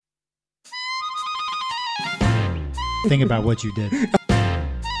Think about what you did.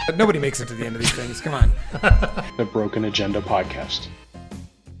 Nobody makes it to the end of these things. Come on. The Broken Agenda Podcast.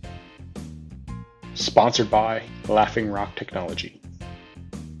 Sponsored by Laughing Rock Technology.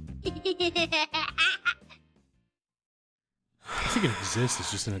 I think it exists.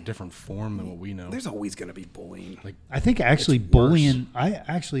 It's just in a different form than what we know. There's always going to be bullying. Like, I think actually it's bullying. worse. I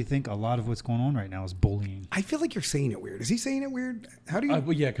actually think a lot of what's going on right now is bullying. I feel like you're saying it weird. Is he saying it weird? How do you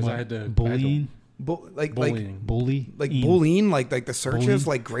Well, yeah, because I had to bullying, like bullying. bully, like bullying, like the search is Bullying?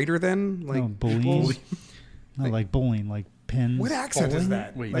 like greater than like no, bullying. bully- No, like bowling, like pins. What accent is Bowling?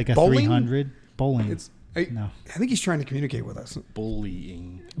 that? Wait. Like a bowling? 300 bowling. No. I think he's trying to communicate with us.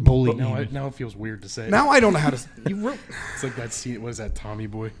 bullying. Bullying. Now it feels weird to say. Now I don't know how to. You wrote It's like that scene. What is that, Tommy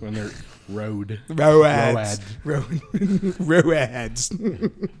Boy? When they're road. Roads. Roads.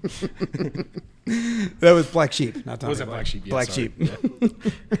 That was Black Sheep, not Tommy. Was that Boy. Black Sheep? Yeah, Black sorry. Sheep. Yeah.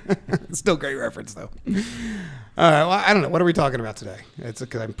 Still great reference, though. All right. Well, I don't know. What are we talking about today? It's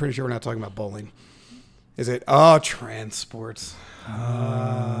because I'm pretty sure we're not talking about bowling. Is it? Oh, transports.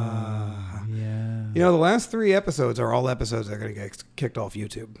 Yeah. You know, the last 3 episodes are all episodes that are going to get kicked off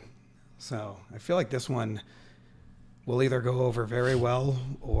YouTube. So I feel like this one will either go over very well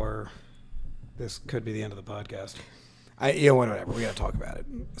or this could be the end of the podcast. Whatever. We got to talk about it.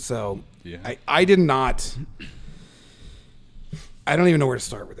 So Yeah. I did not. I don't even know where to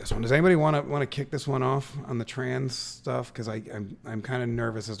start with this one. Does anybody want to kick this one off on the trans stuff? Because I'm kind of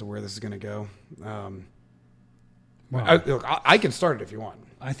nervous as to where this is going to go. Well, I can start it if you want.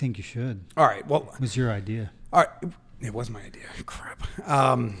 I think you should. All right. Well, It was your idea. all right. It was my idea. Crap.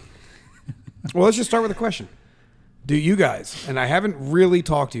 Well, let's just start with a question. Do you guys, and I haven't really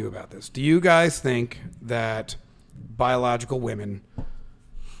talked to you about this, do you guys think that biological women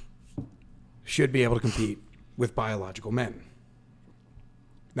should be able to compete with biological men?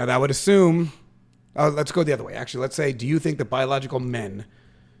 Now, that would assume, let's go the other way. Actually, let's say, do you think that biological men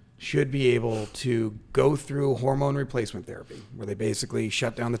should be able to go through hormone replacement therapy, where they basically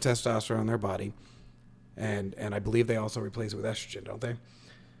shut down the testosterone in their body, and I believe they also replace it with estrogen, don't they?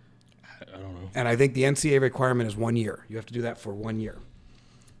 I don't know. And I think the NCAA requirement is 1 year. You have to do that for 1 year.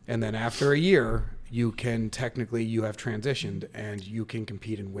 And then after a year, you have transitioned and you can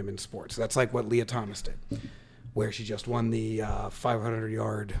compete in women's sports. That's like what Leah Thomas did, where she just won the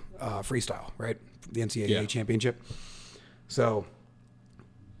 500-yard freestyle, right? The NCAA championship. So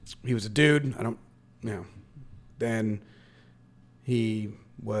he was a dude. Then he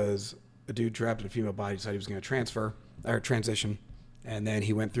was a dude trapped in a female body, decided he was going to transition. And then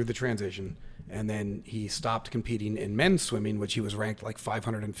he went through the transition. And then he stopped competing in men's swimming, which he was ranked like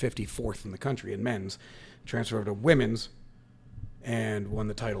 554th in the country in men's, transferred over to women's, and won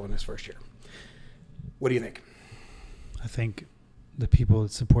the title in his first year. What do you think? I think the people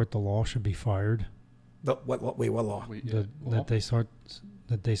that support the law should be fired. What law? Wait, yeah. That they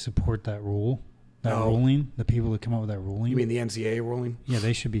support that rule, that Oh. ruling. The people that come up with that ruling. You mean the NCAA ruling? Yeah,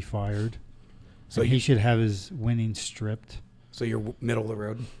 they should be fired. So So he should have his winnings stripped. So you're middle of the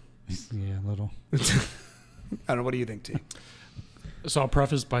road? Yeah, a little. I don't know. What do you think, T? So I'll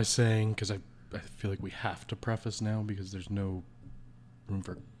preface by saying, because I feel like we have to preface now because there's no room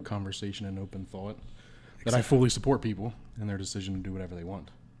for conversation and open thought, that I fully support people in their decision to do whatever they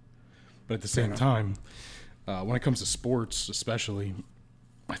want. But at the same time, when it comes to sports especially,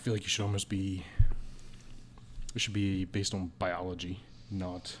 I feel like it should be based on biology,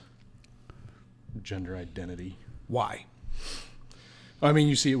 not gender identity. Why? I mean,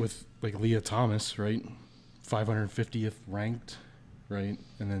 you see it with like Leah Thomas, right? 550th ranked, right?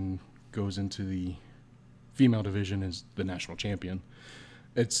 And then goes into the female division as the national champion.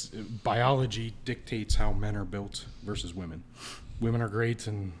 It's biology dictates how men are built versus women. Women are great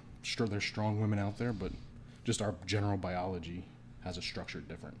and there's strong women out there, but just our general biology has a structure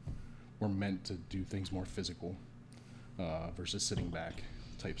different. We're meant to do things more physical versus sitting back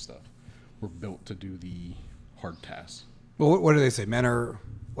type stuff. We're built to do the hard tasks. Well, what do they say? Men are,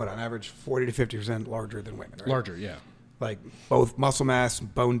 on average, 40 to 50% larger than women, right? Larger, yeah. Like both muscle mass,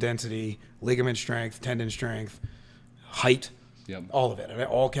 bone density, ligament strength, tendon strength, height, Yep. all of it. I mean,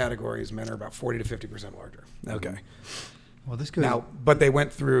 all categories, men are about 40 to 50% larger. Okay. Well, this goes. Now, but they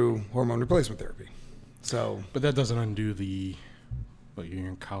went through hormone replacement therapy. So, But that doesn't undo you're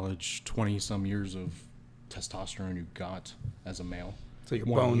in college, 20-some years of testosterone you got as a male. so your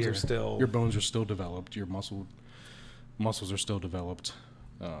 1 bones year. are still... Your bones are still developed. Your muscles are still developed.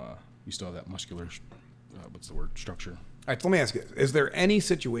 You still have that muscular, structure. All right, so let me ask you this. Is there any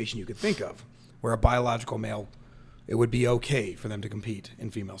situation you could think of where a biological male, it would be okay for them to compete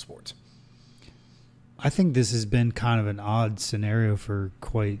in female sports? I think this has been kind of an odd scenario for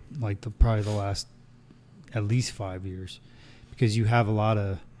probably the last at least 5 years, because you have a lot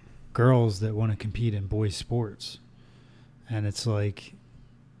of girls that want to compete in boys sports, and it's like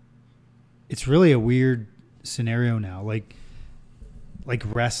it's really a weird scenario now, like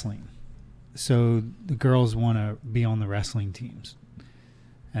wrestling. So the girls want to be on the wrestling teams,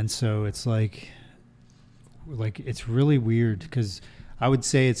 and so it's like it's really weird, because I would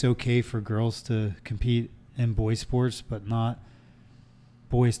say it's okay for girls to compete in boys sports, but not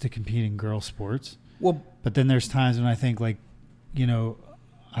boys to compete in girl sports. Well, but then there's times when I think, like, you know,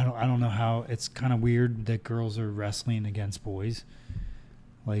 I don't know how it's kind of weird that girls are wrestling against boys,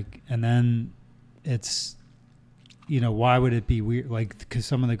 like, and then it's, you know, why would it be weird? Like, because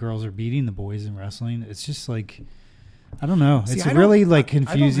some of the girls are beating the boys in wrestling. It's just like, I don't know. See, it's really like I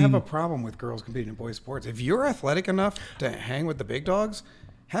confusing. don't have a problem with girls competing in boys sports. If you're athletic enough to hang with the big dogs,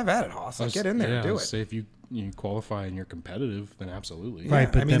 have at it, Hoss. Like, get in there and do it. Say if you qualify and you're competitive, then absolutely. Right,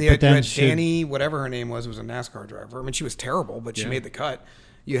 Yeah, but I mean, then- you had then Danny, whatever her name was a NASCAR driver. I mean, she was terrible, but she made the cut.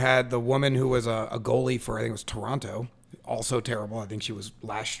 You had the woman who was a goalie for, I think it was Toronto, also terrible. I think she was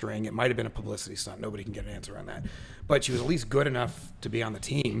last string. It might have been a publicity stunt. Nobody can get an answer on that. But she was at least good enough to be on the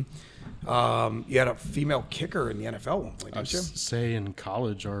team. You had a female kicker in the NFL at one point, didn't you? Say in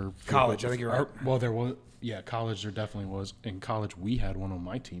college or College, I think you're right. Well, there was, college there definitely was. In college, we had one on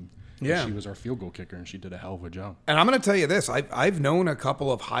my team. Yeah. She was our field goal kicker, and she did a hell of a job. And I'm going to tell you this. I've known a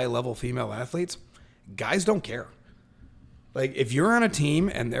couple of high-level female athletes. Guys don't care. Like, if you're on a team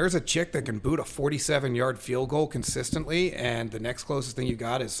and there's a chick that can boot a 47-yard field goal consistently, and the next closest thing you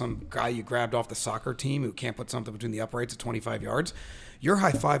got is some guy you grabbed off the soccer team who can't put something between the uprights at 25 yards, you're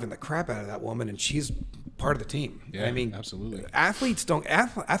high-fiving the crap out of that woman, and she's part of the team. Yeah, I mean, absolutely. Athletes don't...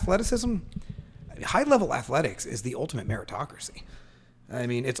 athleticism, high-level athletics is the ultimate meritocracy. I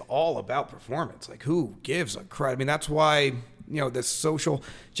mean, it's all about performance. Like, who gives a crap? I mean, that's why, you know, this social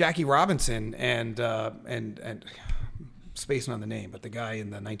Jackie Robinson and spacing on the name, but the guy in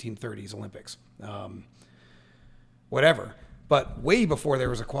the 1930s Olympics, whatever. But way before there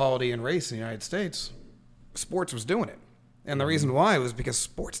was equality in race in the United States, sports was doing it. And the reason why was because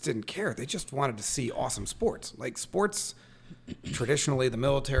sports didn't care. They just wanted to see awesome sports. Like, sports, traditionally, the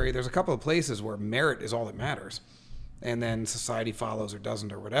military, there's a couple of places where merit is all that matters. And then society follows or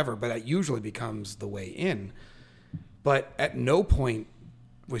doesn't or whatever, but that usually becomes the way in. But at no point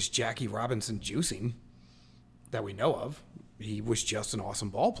was Jackie Robinson juicing that we know of. He was just an awesome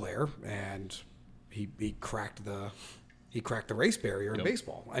ball player, and he cracked the race barrier in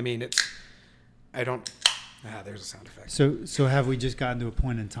baseball. I mean, there's a sound effect. So have we just gotten to a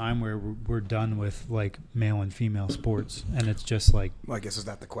point in time where we're done with, like, male and female sports, and it's just like, Well, I guess, is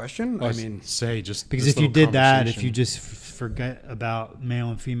that the question? Well, I mean, say just because this if you little did that, if conversation- you just forget about male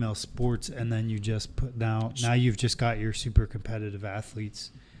and female sports, and then you just put down, now you've just got your super competitive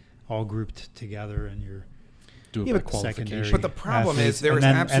athletes all grouped together, and you're do it Yeah, by but qualification. secondary. But the problem athletes, is there and is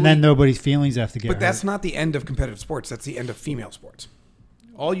then, absolutely- and then nobody's feelings have to get but that's hurt. not the end of competitive sports. That's the end of female sports.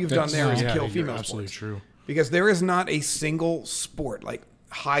 All you've done there is kill female absolutely sports. true. Because there is not a single sport, like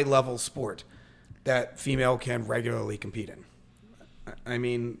high-level sport, that female can regularly compete in. I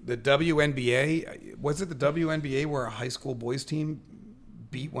mean, the WNBA, was it the WNBA where a high school boys team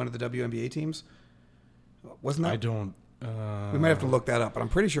beat one of the WNBA teams? Wasn't that? I don't. We might have to look that up, but I'm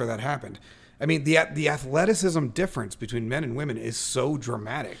pretty sure that happened. I mean, the athleticism difference between men and women is so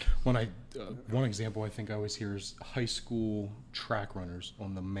dramatic. One example I think I always hear is high school track runners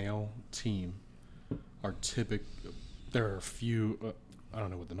on the male team are there are a few, I don't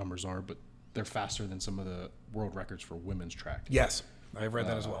know what the numbers are, but they're faster than some of the world records for women's track. Yes, I've read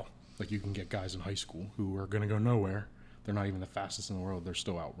that as well. Like, you can get guys in high school who are going to go nowhere. They're not even the fastest in the world. They're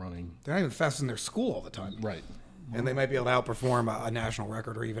still out running. They're not even fast in their school all the time. Right. And they might be able to outperform a national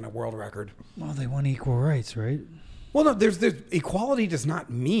record or even a world record. Well, they want equal rights, right? Well, no, there's equality does not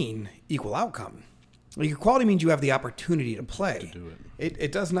mean equal outcome. Like, equality means you have the opportunity to play. To do it.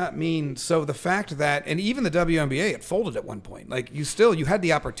 It does not mean, so the fact that, and even the WNBA, it folded at one point. Like, you had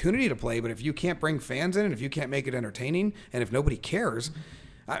the opportunity to play, but if you can't bring fans in, and if you can't make it entertaining, and if nobody cares,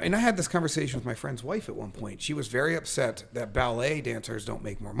 I mean, I had this conversation with my friend's wife at one point. She was very upset that ballet dancers don't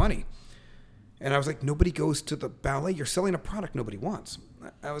make more money. And I was like, nobody goes to the ballet. You're selling a product nobody wants.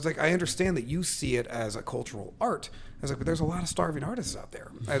 I was like, I understand that you see it as a cultural art. I was like, but there's a lot of starving artists out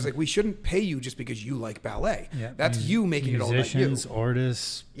there. I was like, we shouldn't pay you just because you like ballet. Yeah, That's you making it all about you. Musicians,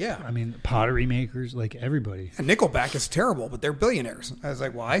 artists. Yeah. I mean, pottery makers, like everybody. And Nickelback is terrible, but they're billionaires. I was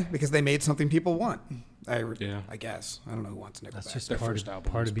like, why? Because they made something people want. I guess. I don't know who wants Nickelback. That's just Their part first of,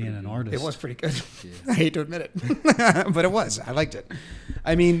 album part was of being pretty an good. artist. It was pretty good. Yeah. I hate to admit it, but it was. I liked it.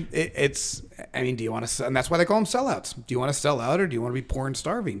 I mean, do you want to? And that's why they call them sellouts. Do you want to sell out, or do you want to be poor and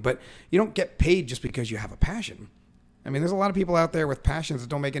starving? But you don't get paid just because you have a passion. I mean, there's a lot of people out there with passions that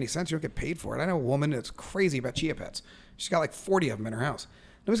don't make any sense. You don't get paid for it. I know a woman that's crazy about chia pets. She's got like 40 of them in her house.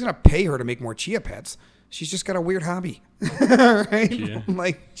 Nobody's gonna pay her to make more chia pets. She's just got a weird hobby, right? Yeah.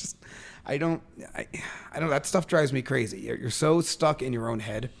 Like, just I don't. That stuff drives me crazy. You're so stuck in your own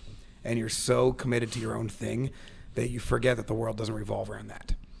head, and you're so committed to your own thing that you forget that the world doesn't revolve around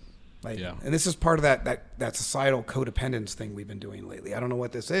that. Like, Yeah. And this is part of that societal codependence thing we've been doing lately. I don't know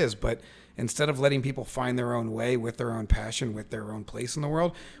what this is, but instead of letting people find their own way with their own passion, with their own place in the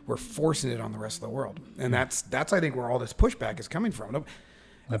world, we're forcing it on the rest of the world. And that's I think where all this pushback is coming from.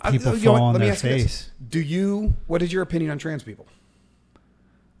 Let people fall on their face. What is your opinion on trans people?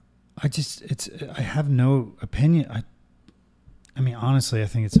 I have no opinion. I mean, honestly, I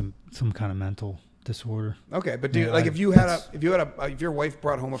think it's some kind of mental disorder. Okay, but Yeah, if your wife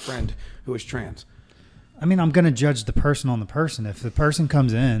brought home a friend who was trans, I mean, I'm going to judge the person on the person. If the person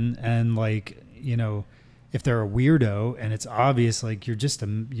comes in and if they're a weirdo and it's obvious, like you're just a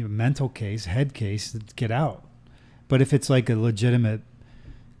mental case, head case, get out. But if it's like a legitimate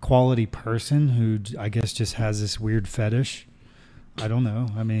quality person who I guess just has this weird fetish, I don't know.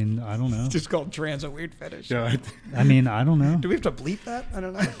 I mean, I don't know. just called trans a weird fetish. Yeah, I mean, I don't know. Do we have to bleep that? I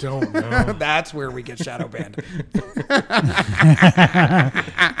don't know. don't know. That's where we get shadow banned.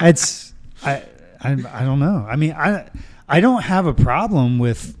 I don't know. I mean, I don't have a problem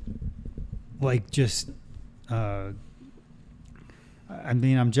with like just. I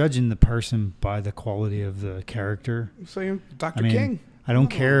mean, I'm judging the person by the quality of the character. So you're Dr. I mean, King. I don't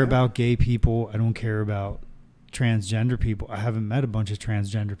Oh, care yeah. about gay people. I don't care about transgender people. I haven't met a bunch of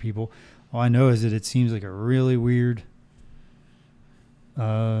transgender people. All I know is that it seems like a really weird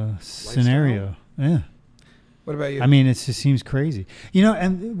scenario. Yeah. What about you? I mean, it just seems crazy.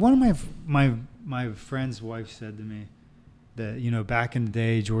 And one of my friend's wife said to me that, back in the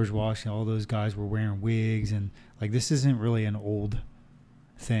day, George Washington, all those guys were wearing wigs, and like this isn't really an old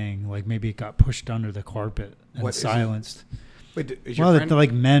thing. Like maybe it got pushed under the carpet and What, is it- silenced. Wait, is your Well, friend?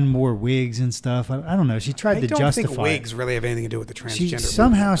 like men wore wigs and stuff. I don't know. She tried to I don't justify think wigs really have anything to do with the transgender. She movement,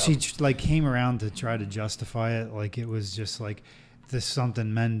 somehow though. she came around to try to justify it, like it was just like this is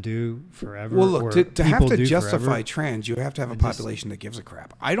something men do forever. Well, look, or to have people to do justify forever. trans, you have to have a I just- population that gives a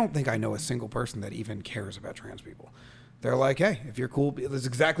crap. I don't think I know a single person that even cares about trans people. They're like, hey, if you're cool, that's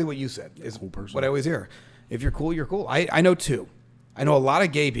exactly what you said. Is Cool person. what I always hear. If you're cool, you're cool. I know two. I know a lot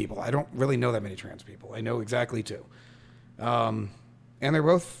of gay people. I don't really know that many trans people. I know exactly two. And they're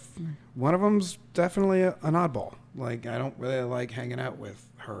both, one of them's definitely an oddball. Like, I don't really like hanging out with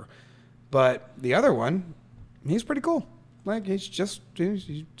her. But the other one, he's pretty cool. Like, he's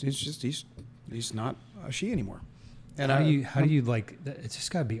not a she anymore. And How do you like? It's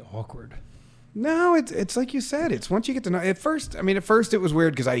just got to be awkward. No, it's like you said. It's once you get to know. At first it was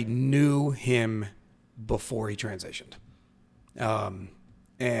weird because I knew him before he transitioned,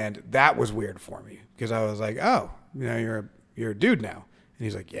 and that was weird for me because I was like, oh, you're a dude now, and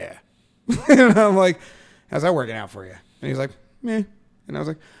he's like, yeah, and I'm like, how's that working out for you? And he's like, meh, and I was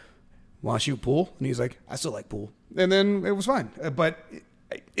like, want to shoot pool? And he's like, I still like pool, and then it was fine, but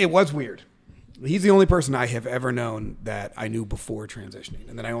it was weird. He's the only person I have ever known that I knew before transitioning,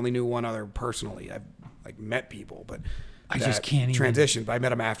 and then I only knew one other personally. I've like met people, but I just can't even transition. But I met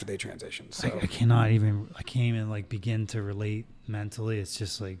them after they transitioned. So I can't even like begin to relate mentally. It's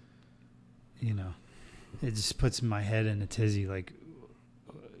just like, it just puts my head in a tizzy. Like,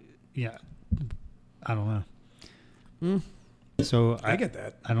 yeah, I don't know. So I get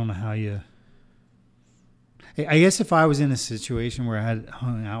that. I don't know how you. I guess if I was in a situation where I had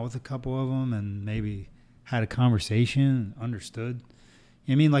hung out with a couple of them and maybe had a conversation, understood.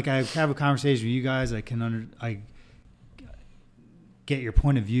 I mean, like I have a conversation with you guys. I get your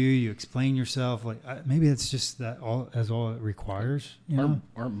point of view. You explain yourself. Like maybe it's just that all it requires.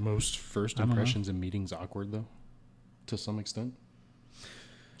 Aren't most first I don't know. impressions in meetings awkward though, to some extent?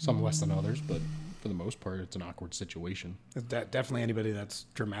 Some less than others, but for the most part, it's an awkward situation. Definitely anybody that's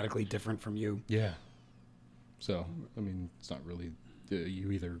dramatically different from you. Yeah. So I mean, it's not really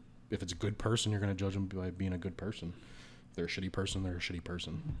you either. If it's a good person, you're going to judge them by being a good person. If they're a shitty person, they're a shitty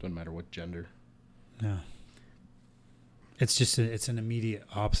person. Doesn't matter what gender. Yeah. It's just it's an immediate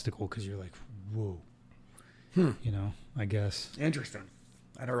obstacle because you're like, whoa. I guess. Interesting.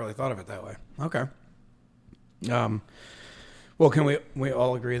 I never really thought of it that way. Okay. Well, can we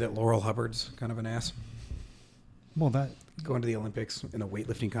all agree that Laurel Hubbard's kind of an ass? Well, that Going to the Olympics in a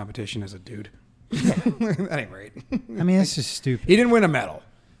weightlifting competition as a dude. That ain't right. I mean, it's just stupid. He didn't win a medal.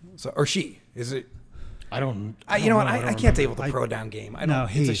 So, or she. Is it? I don't. You know what? I don't can't remember. say with the pro down game. I don't, No,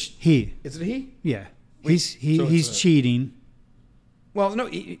 it's he. Is it a he? Yeah. Wait, He's so cheating. Well, no,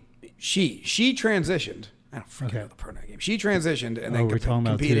 she transitioned. I don't freaking know the pronoun game. She transitioned and then we're talking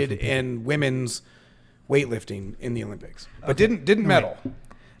about two competed different people. in women's weightlifting in the Olympics, but didn't medal.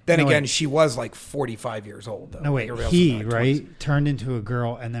 Then No, again, wait. she was like 45 years old. Though. No, wait. Everybody else He, was like right, turned into a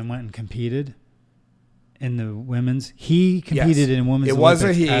girl and then went and competed in the women's. He competed in women's It was a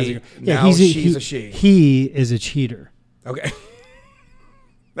Olympics as he. girl. Now she's a she. He is a cheater. 20. Okay.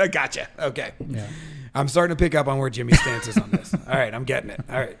 I gotcha. Okay. Yeah. I'm starting to pick up on where Jimmy stance is on this. All right, I'm getting it.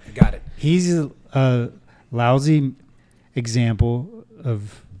 All right, I got it. He's a lousy example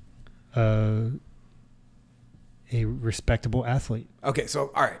of a respectable athlete. Okay,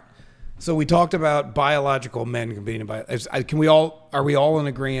 so all right. So we talked about biological men competing are we all in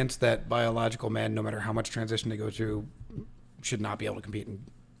agreement that biological men, no matter how much transition they go through, should not be able to compete in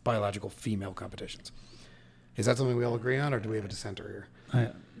biological female competitions? Is that something we all agree on, or do we have a dissenter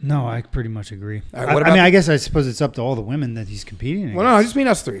here? No, I pretty much agree. All right, what I mean, about- I suppose it's up to all the women that he's competing against. Well, no, I just mean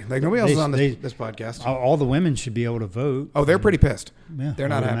us three. Like nobody else They- is on they- this podcast. All the women should be able to vote. Oh, they're pretty pissed. Yeah, They're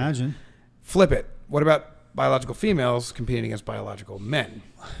not I would happy. imagine. Flip it. What about biological females competing against biological men?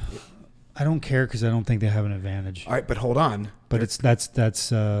 I don't care because I don't think they have an advantage. All right, but hold on. But that's.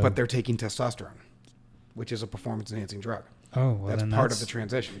 But they're taking testosterone, which is a performance-enhancing drug. Oh, well, That's then part of the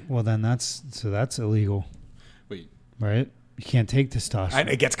transition. Well, then that's illegal, Wait. right? You can't take testosterone. And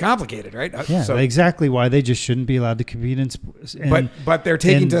it gets complicated, right? Yeah, So, exactly why they just shouldn't be allowed to compete in sports. but they're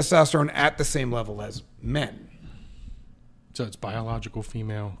taking and- testosterone at the same level as men. So it's biological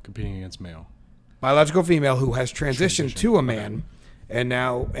female competing against male. Biological female who has transitioned to a man,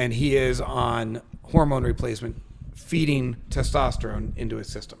 and he is on hormone replacement, feeding testosterone into his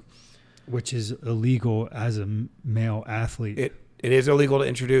system. which is illegal as a male athlete. It is illegal to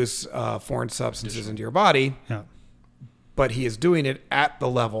introduce foreign substances into your body, Yeah. but he is doing it at the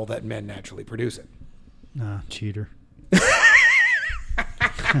level that men naturally produce it. Nah, cheater.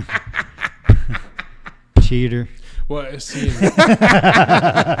 Cheater. Well, see, Go,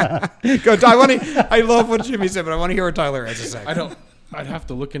 I love what Jimmy said, but I want to hear what Tyler has to say. I'd have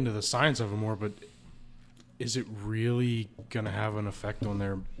to look into the science of it more, but is it really going to have an effect on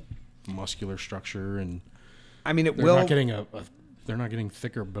their muscular structure? And I mean, it they're will. not getting they're not getting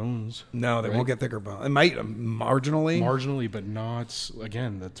thicker bones. No, they right? won't get thicker bone. It might marginally, Marginally, but not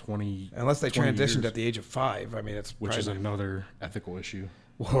again the 20. unless they 20 transitioned years, at the age of 5. I mean, it's which is probably- another ethical issue.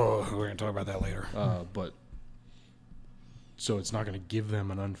 Whoa, we're gonna talk about that later. But so it's not going to give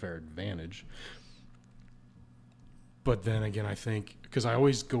them an unfair advantage. But then again, I think because I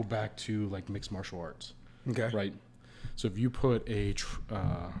always go back to like mixed martial arts, Okay, right? So if you put a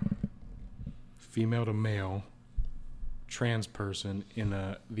female to male trans person in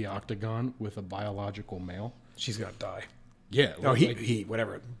the octagon with a biological male, she's gonna die. yeah, No, like, he,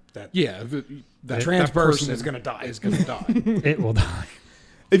 whatever. That yeah, that trans that person is gonna die. Is going to die. It will die.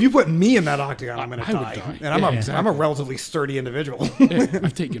 If you put me in that octagon, I'm gonna I would die. die. And I'm Yeah, I'm a exactly. relatively sturdy individual. Yeah,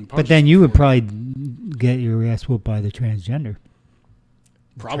 I've taken punches. But then you would probably get your ass whooped by the transgender.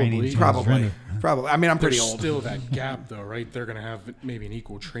 probably. Training Probably. I mean, I'm pretty There's old. still that gap, though, right? They're going to have maybe an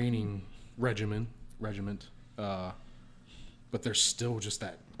equal training regiment, but there's still just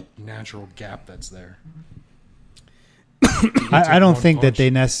that natural gap that's there. I don't one think that punch. they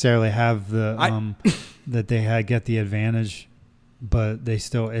necessarily have the that they get the advantage, but they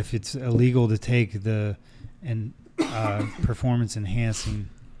still, if it's illegal to take the performance enhancing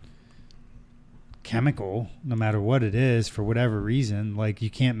chemical, no matter what it is, for whatever reason, like you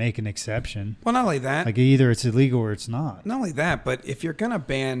can't make an exception. Well, not only that, Like either it's illegal or it's not. not only that, but if you're gonna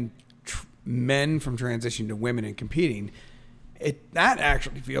ban men from transitioning to women and competing, that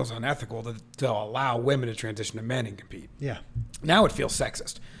actually feels unethical to allow women to transition to men and compete. Yeah. Now it feels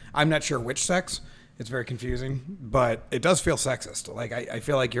sexist. I'm not sure which sex. It's very confusing, but it does feel sexist. Like I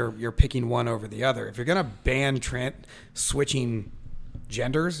feel like you're picking one over the other. If you're gonna ban switching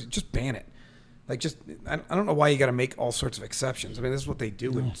genders, just ban it. Like I don't know why you got to make all sorts of exceptions. I mean, this is what they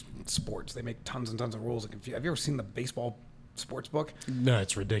do in sports. They make tons and tons of rules. Have you ever seen the baseball sports book? No,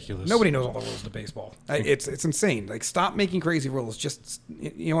 it's ridiculous. Nobody knows all the rules to baseball. It's insane. Like, stop making crazy rules. Just,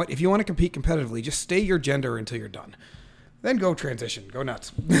 you know what? If you want to compete competitively, just stay your gender until you're done. Then go transition. Go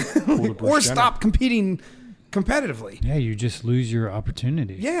nuts. Or stop competing competitively. Yeah, you just lose your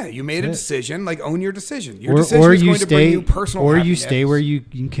opportunity. Yeah, you made a That's it. decision. Like, own your decision. Your Or decision is you going to bring you personal or you happiness. stay where you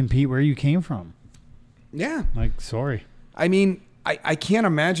can compete where you came from. Yeah. Like, sorry. I mean, I can't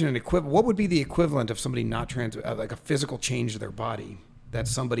imagine an equivalent. What would be the equivalent of somebody not like a physical change to their body that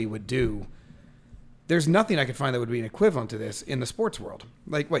somebody would do there's nothing I could find that would be an equivalent to this in the sports world.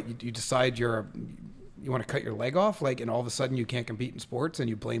 Like what, you decide you want to cut your leg off, like, and all of a sudden you can't compete in sports and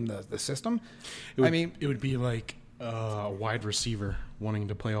you blame the system. It would be like a wide receiver wanting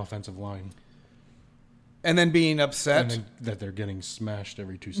to play offensive line. And then being upset. And then that they're getting smashed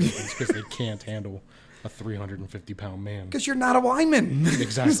every 2 seconds because they can't handle a 350-pound man. Because you're not a lineman.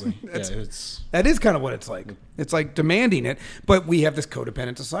 Exactly. That is kind of what it's like. It's like demanding it, but we have this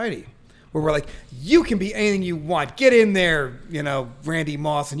codependent society where we're like, you can be anything you want. Get in there, Randy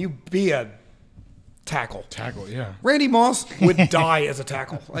Moss, and you be a tackle. Tackle, yeah. Randy Moss would die as a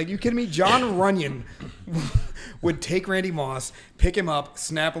tackle. Like, you kidding me? John Runyon would take Randy Moss, pick him up,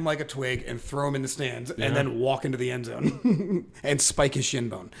 snap him like a twig, and throw him in the stands, and then walk into the end zone and spike his shin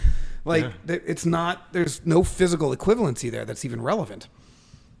bone. Like, it's not, there's no physical equivalency there that's even relevant.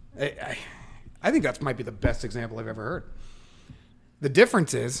 I think that might be the best example I've ever heard. The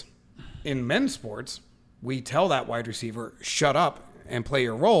difference is, in men's sports, we tell that wide receiver, shut up and play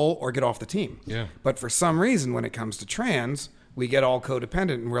your role or get off the team. Yeah. But for some reason, when it comes to trans, we get all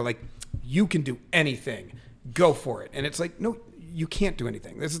codependent and we're like, you can do anything. Go for it. And it's like, no, you can't do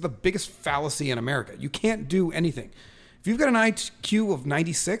anything. This is the biggest fallacy in America. You can't do anything. If you've got an IQ of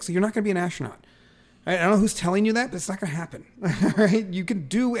 96, you're not going to be an astronaut. I don't know who's telling you that, but it's not going to happen. Right? You can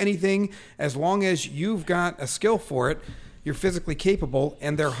do anything as long as you've got a skill for it, you're physically capable,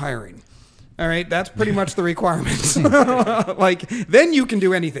 and they're hiring. All right, that's pretty much the requirements. Like, then you can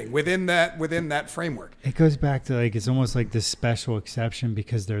do anything within that framework. It goes back to, like, it's almost like this special exception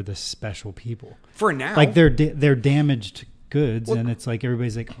because they're the special people. For now. Like, they're damaged goods, and it's like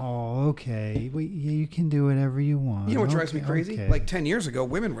everybody's like, oh, okay, you can do whatever you want. You know what drives me crazy? Okay. Like 10 years ago,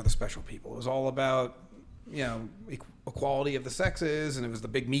 women were the special people. It was all about, equality of the sexes, and it was the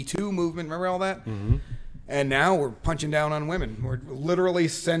big Me Too movement. Remember all that? Mm-hmm. And now we're punching down on women. We're literally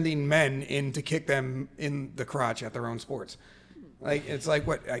sending men in to kick them in the crotch at their own sports. Like, it's like,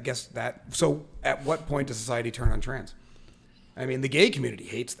 what, I guess that, so at what point does society turn on trans? I mean, the gay community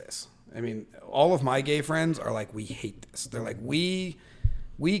hates this. I mean, all of my gay friends are like, we hate this. They're like, we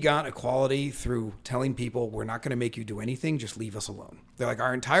got equality through telling people we're not going to make you do anything, just leave us alone. They're like,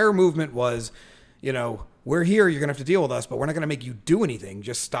 our entire movement was, we're here, you're going to have to deal with us, but we're not going to make you do anything,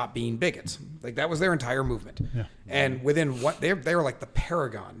 just stop being bigots. Like, that was their entire movement. Yeah. And within they were like the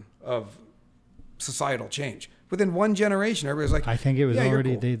paragon of societal change. Within one generation, everybody was like, I think it was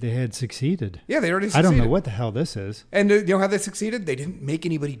already, cool. they had succeeded. Yeah, they already succeeded. I don't know what the hell this is. And you know how they succeeded? They didn't make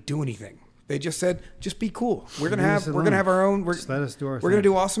anybody do anything. They just said, just be cool. We're gonna have our own. Just let us do our thing. We're gonna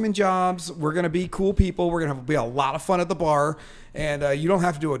do awesome in jobs. We're gonna be cool people. We're gonna be a lot of fun at the bar, and you don't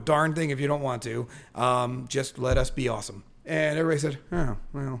have to do a darn thing if you don't want to. Just let us be awesome. And everybody said, oh,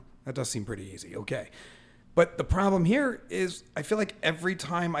 well, that does seem pretty easy. Okay. But the problem here is, I feel like every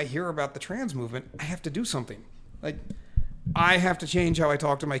time I hear about the trans movement, I have to do something. Like, I have to change how I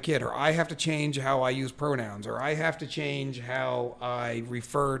talk to my kid, or I have to change how I use pronouns, or I have to change how I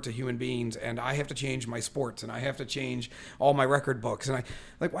refer to human beings, and I have to change my sports, and I have to change all my record books. And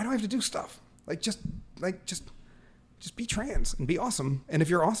why do I have to do stuff? Just be trans and be awesome. And if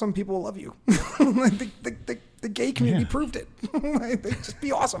you're awesome, people will love you. The gay community proved it. Just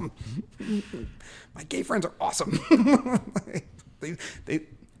be awesome. My gay friends are awesome. They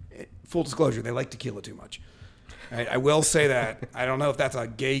full disclosure, they like tequila too much. I will say that. I don't know if that's a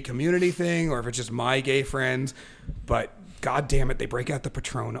gay community thing or if it's just my gay friends, but God damn it, they break out the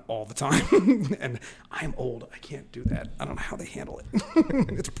Patron all the time. And I'm old. I can't do that. I don't know how they handle it.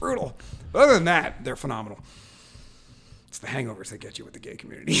 It's brutal. But other than that, they're phenomenal. It's the hangovers that get you with the gay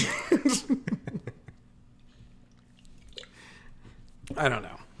community. I don't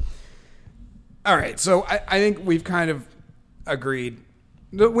know. All right, so I think we've kind of agreed.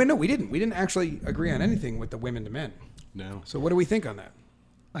 No, we didn't. We didn't actually agree on anything with the women to men. No. So what do we think on that?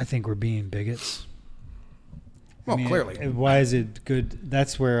 I think we're being bigots. Well, clearly. Why is it good?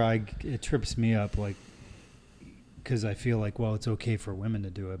 That's where it trips me up, like, because I feel like, well, it's okay for women to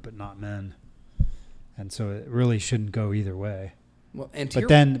do it, but not men, and so it really shouldn't go either way. Well, and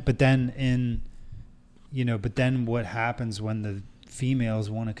but then what happens when the females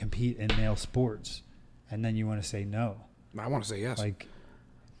want to compete in male sports, and then you want to say no? I want to say yes. Like,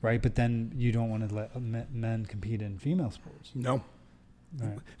 right, but then you don't want to let men compete in female sports. No.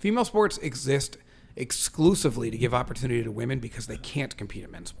 Right. Female sports exist exclusively to give opportunity to women because they can't compete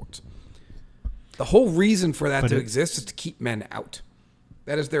in men's sports. The whole reason for that exist is to keep men out.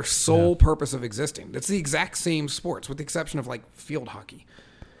 That is their sole purpose of existing. That's the exact same sports, with the exception of like field hockey.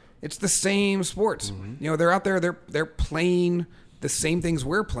 It's the same sports. Mm-hmm. They're out there. They're playing the same things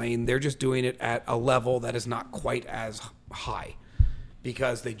we're playing. They're just doing it at a level that is not quite as high.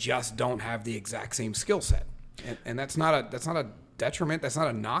 because they just don't have the exact same skill set. And that's not a detriment. That's not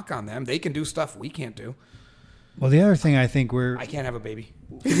a knock on them. They can do stuff we can't do. Well, the other thing I think I can't have a baby.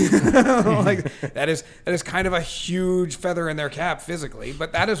 Like that is kind of a huge feather in their cap physically,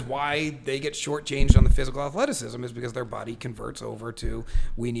 but that is why they get shortchanged on the physical athleticism, is because their body converts over to,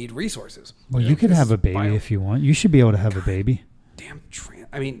 we need resources. Well, you could have a baby if you want. You should be able to have a baby. Damn,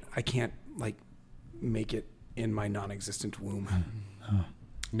 I mean, I can't like make it in my non-existent womb. Oh.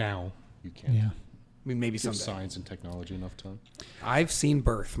 Now you can. Yeah. I mean, maybe Give someday. science and technology enough time. I've seen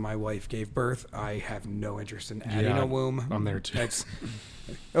birth. My wife gave birth. I have no interest in adding a womb. I'm there too. That's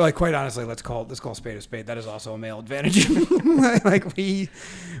like, quite honestly, let's call spade a spade. That is also a male advantage. Like we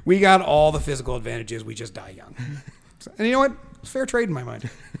got all the physical advantages. We just die young. And you know what? It's fair trade in my mind.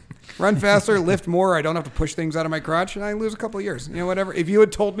 Run faster, lift more. I don't have to push things out of my crotch, and I lose a couple of years. You know, whatever. If you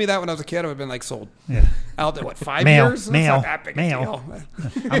had told me that when I was a kid, I would have been like, sold. Yeah. I'll do what, 5 Male, years? That's male, not that big a male.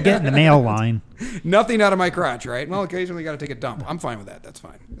 deal. I'm getting the male line. Nothing out of my crotch, right? Well, occasionally got to take a dump. I'm fine with that. That's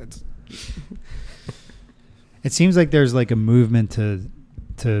fine. It seems like there's like a movement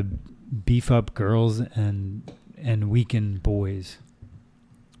to beef up girls and weaken boys.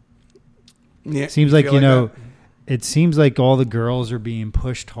 Yeah. Seems like, feel you know, that? it seems like all the girls are being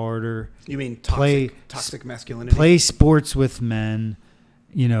pushed harder. You mean play- toxic masculinity? Play sports with men,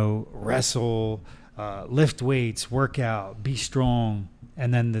 you know, wrestle, lift weights, work out, be strong,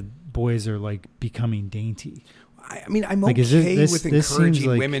 and then the boys are like becoming dainty. I mean, I'm Like, okay is this- with this seems encouraging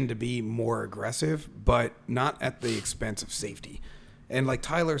like- women to be more aggressive, but not at the expense of safety. And like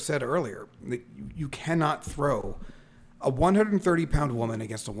Tyler said earlier, you cannot throw a 130-pound woman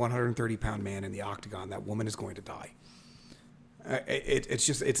against a 130-pound man in the octagon. That woman is going to die.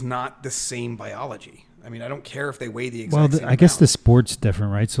 It's not the same biology. I mean, I don't care if they weigh the exact same I guess the amount. sport's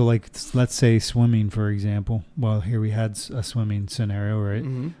different, right? So, like, let's say swimming, for example. Well, here we had a swimming scenario, right?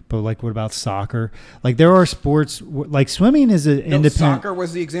 Mm-hmm. But, like, what about soccer? Like, there are sports, like, swimming is an independent. Soccer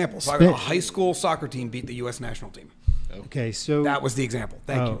was the example. A high school soccer team beat the U.S. national team. Okay, so. That was the example.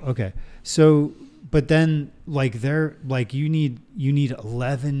 Thank you. Okay. So, but then, like, you need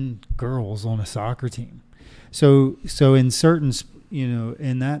 11 girls on a soccer team. So in certain, you know,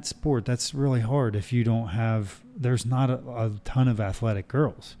 in that sport, that's really hard if you don't have, there's not a ton of athletic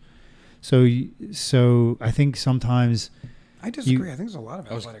girls. So I think sometimes. I disagree. I think there's a lot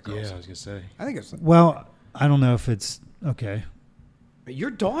of athletic girls. Yeah, I was gonna say. I think it's. Well, I don't know if it's okay. Your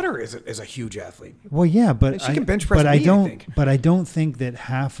daughter is a huge athlete. Well, yeah, but She can bench press but me, I don't. I think. But I don't think that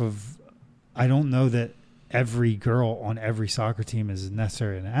I don't know that every girl on every soccer team is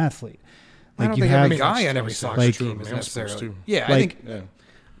necessarily an athlete. I don't think every guy on every soccer like- team is Male sports, necessarily. too. Yeah, I Like- think. Yeah.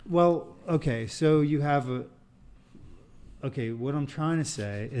 Well, okay, so you have okay, what I'm trying to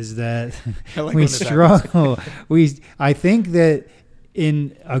say is that I like we when this struggle. I think that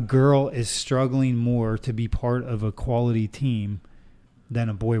a girl is struggling more to be part of a quality team than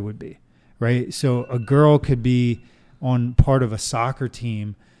a boy would be, right? So a girl could be on part of a soccer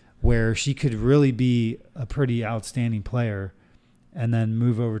team where she could really be a pretty outstanding player, and then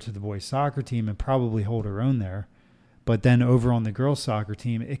move over to the boys soccer team and probably hold her own there. But then over on the girls soccer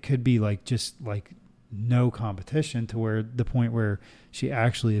team, it could be like just like no competition to where the point where she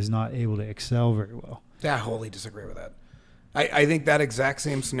actually is not able to excel very well. I wholly disagree with that. I think that exact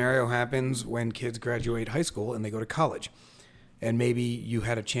same scenario happens when kids graduate high school and they go to college. And maybe you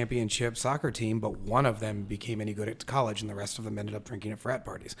had a championship soccer team, but one of them became any good at college and the rest of them ended up drinking at frat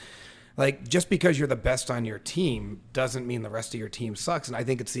parties. Like, just because you're the best on your team doesn't mean the rest of your team sucks. And I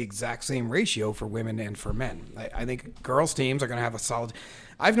think it's the exact same ratio for women and for men. I think girls' teams are going to have a solid...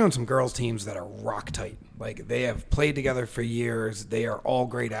 I've known some girls' teams that are rock tight. Like, they have played together for years. They are all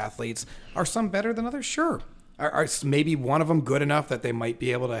great athletes. Are some better than others? Sure. Are maybe one of them good enough that they might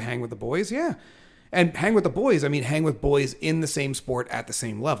be able to hang with the boys? Yeah. And hang with the boys, I mean hang with boys in the same sport at the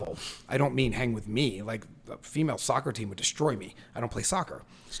same level. I don't mean hang with me. Like, a female soccer team would destroy me. I don't play soccer.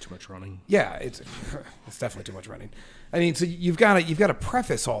 It's too much running. Yeah, it's definitely too much running. I mean, so you've got to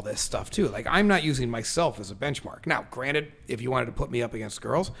preface all this stuff too. Like, I'm not using myself as a benchmark. Now, granted, if you wanted to put me up against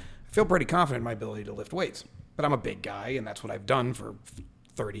girls, I feel pretty confident in my ability to lift weights. But I'm a big guy, and that's what I've done for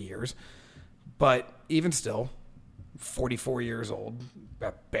 30 years. But even still, 44 years old,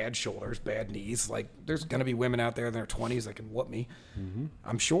 got bad shoulders, bad knees. Like, there's going to be women out there in their 20s that can whoop me. Mm-hmm.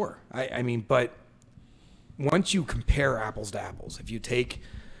 I'm sure. I mean, but once you compare apples to apples, if you take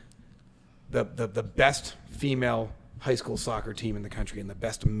the best female high school soccer team in the country and the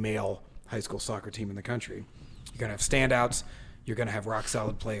best male high school soccer team in the country, you're going to have standouts. You're going to have rock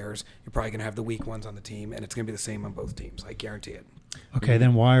solid players. You're probably going to have the weak ones on the team, and it's going to be the same on both teams. I guarantee it. Okay,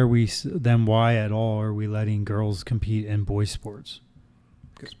 then why at all are we letting girls compete in boys sports?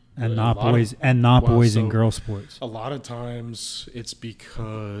 and A not lot of- boys and not well, boys so- and girl sports. A lot of times it's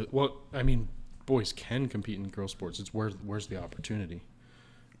because, well, I mean, boys can compete in girl sports. It's where's the opportunity,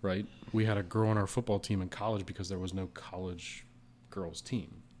 right? We had a girl on our football team in college because there was no college girls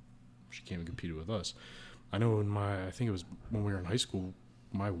team. She came and competed with us. I know I think it was when we were in high school,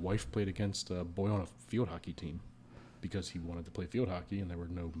 my wife played against a boy on a field hockey team because he wanted to play field hockey and there were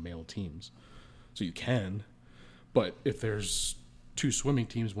no male teams. So you can, but if there's 2 swimming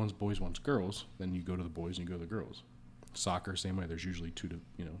teams, one's boys, one's girls, then you go to the boys and you go to the girls. Soccer, same way. There's usually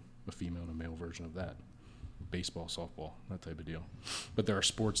a female and a male version of that. Baseball, softball, that type of deal. But there are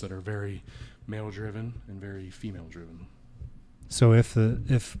sports that are very male-driven and very female-driven. So if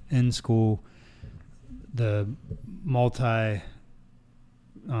in school the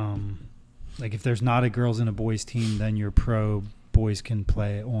like if there's not a girls and a boys team, then your pro boys can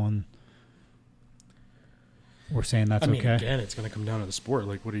play on. We're saying that's okay. Again, it's going to come down to the sport.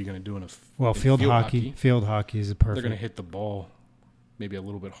 Like, what are you going to do in Field hockey. Field hockey is a perfect. They're going to hit the ball maybe a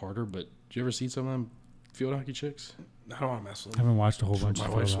little bit harder. But do you ever see some of them field hockey chicks? I don't want to mess with I them. haven't watched a whole bunch My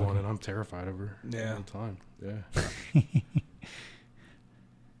of wife's field one, hockey. and I'm terrified of her Yeah. all the time. Yeah.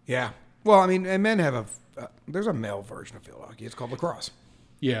 Yeah. Well, I mean, and men have there's a male version of field hockey. It's called lacrosse.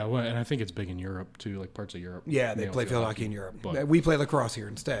 Yeah, well, and I think it's big in Europe, too, like parts of Europe. Yeah, they male play field hockey in Europe. But, We play lacrosse here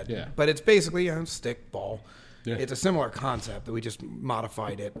instead. Yeah. But it's basically stick, ball. Yeah. It's a similar concept that we just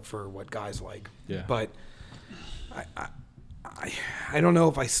modified it for what guys like. Yeah. But I don't know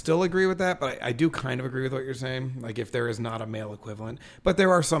if I still agree with that, but I do kind of agree with what you're saying. Like if there is not a male equivalent. But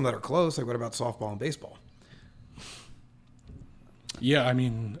there are some that are close. Like what about softball and baseball? yeah, I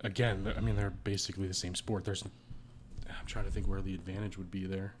mean, again, they're basically the same sport. I'm trying to think where the advantage would be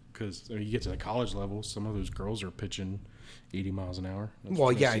there. Because you get to the college level, some of those girls are pitching 80 miles an hour. That's Well,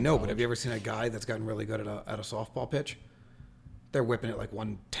 what yeah, see I in know. But college. have you ever seen a guy that's gotten really good at a softball pitch? They're whipping it like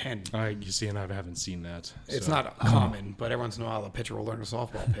 110. You see, and I haven't seen that. It's so. not common, but every once in a while, a pitcher will learn a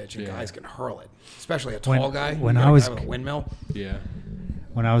softball pitch, and Yeah. guys can hurl it. Especially a tall guy. when You got I a was- guy with a windmill. Yeah.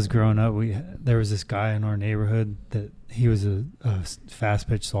 When I was growing up, there was this guy in our neighborhood that he was a fast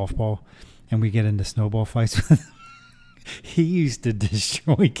pitch softball, and we get into snowball fights with him. He used to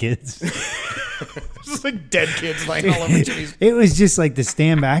destroy kids. Just like dead kids laying all over Jimmy's. It was just like to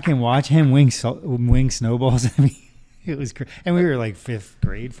stand back and watch him wing snowballs. I mean, it was crazy. And we were like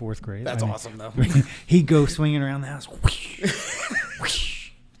 4th grade. That's I mean, awesome, though. He'd go swinging around the house.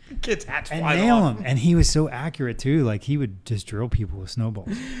 Kids' hats And fly nail off. him. And he was so accurate, too. Like, he would just drill people with snowballs.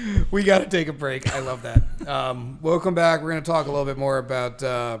 We got to take a break. I love that. We'll come back. We're going to talk a little bit more about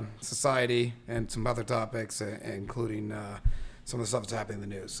society and some other topics, including some of the stuff that's happening in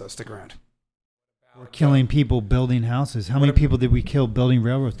the news. So stick around. We're killing people building houses. How many people did we kill building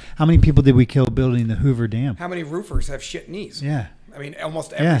railroads? How many people did we kill building the Hoover Dam? How many roofers have shit knees? Yeah. I mean,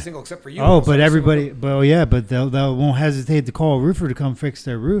 almost every Yeah. single except for you. Oh, Almost but every single- everybody, well, yeah, but they won't hesitate to call a roofer to come fix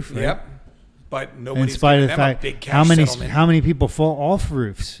their roof. Right? Yep. But In nobody's spite giving of the them a fact, big cash how many settlement. people fall off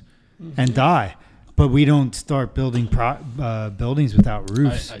roofs and die, but we don't start building buildings without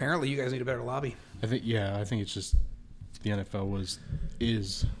roofs. Apparently, you guys need a better lobby. I think it's just the NFL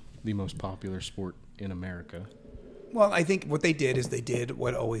is the most popular sport in America. Well, I think what they did is they did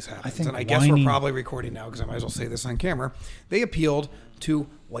what always happens. think And I guess we're whining- probably recording now because I might as well say this on camera. They appealed to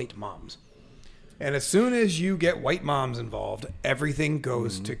white moms. And as soon as you get white moms involved, everything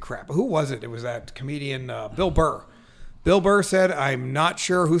goes to crap. Who was it? It was that comedian Bill Burr. Bill Burr said, I'm not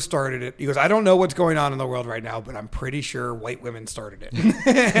sure who started it. He goes, I don't know what's going on in the world right now, but I'm pretty sure white women started it.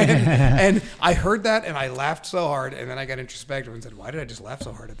 and I heard that and I laughed so hard. And then I got introspective and said, why did I just laugh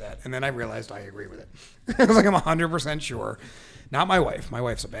so hard at that? And then I realized I agree with it. I was like, I'm 100% sure. Not my wife. My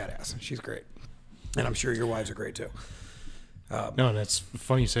wife's a badass. She's great. And I'm sure your wives are great too. No, and it's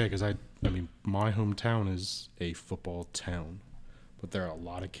funny you say it because I mean, my hometown is a football town, but there are a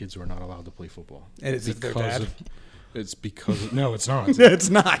lot of kids who are not allowed to play football. And is it their dad? It's because of, no, it's not. It's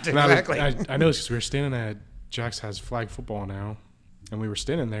not, And exactly. I know this because we were standing at Jax has flag football now, and we were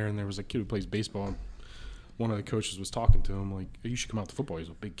standing there, and there was a kid who plays baseball. And one of the coaches was talking to him like, hey, "You should come out to football." He's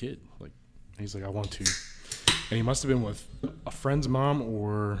a big kid. Like, he's like, "I want to," and he must have been with a friend's mom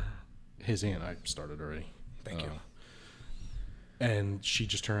or his aunt. I started already. Thank you. And she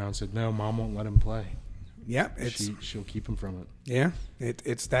just turned around and said, "No, mom won't let him play. Yeah, it's She'll keep him from it." yeah.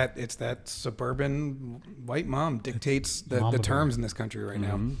 It's that suburban white mom dictates the Mama terms in this country right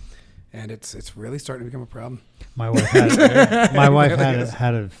now, and it's really starting to become a problem. My wife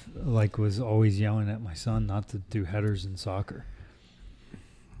had was always yelling at my son not to do headers in soccer.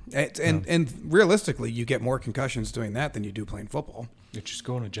 And realistically, you get more concussions doing that than you do playing football. You just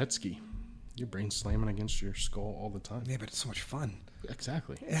go on a jet ski. Your brain's slamming against your skull all the time. Yeah, but it's so much fun.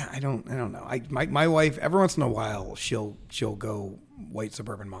 Exactly. Yeah, I don't know. My wife, every once in a while, she'll go white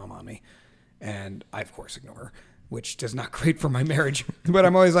suburban mom on me, and I of course ignore her, which is not great for my marriage. But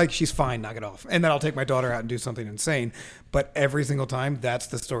I'm always like, she's fine, knock it off. And then I'll take my daughter out and do something insane. But every single time, that's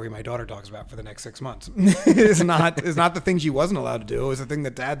the story my daughter talks about for the next 6 months. It's not the thing she wasn't allowed to do. It was the thing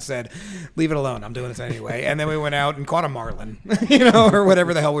that Dad said, leave it alone. I'm doing this anyway. And then we went out and caught a marlin, or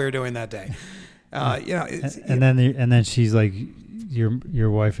whatever the hell we were doing that day. And then she's like, your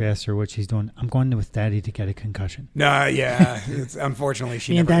wife asked her what she's doing. I'm going with Daddy to get a concussion. No, yeah. Unfortunately,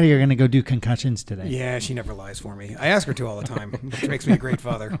 she Me and Daddy are going to go do concussions today. Yeah, she never lies for me. I ask her to all the time, which makes me a great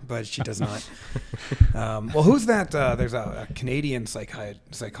father, but she does not. Well, who's that? There's a Canadian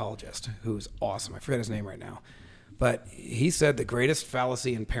psychologist who's awesome. I forget his name right now. But he said the greatest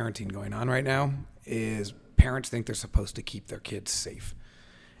fallacy in parenting going on right now is parents think they're supposed to keep their kids safe.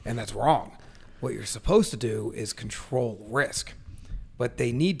 And that's wrong. What you're supposed to do is control risk. But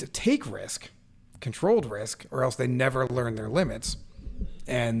they need to take risk, controlled risk, or else they never learn their limits.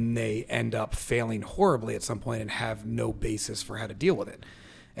 And they end up failing horribly at some point and have no basis for how to deal with it.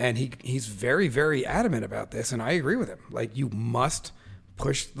 And he's very, very adamant about this, and I agree with him. Like, you must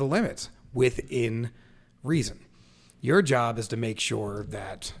push the limits within reason. Your job is to make sure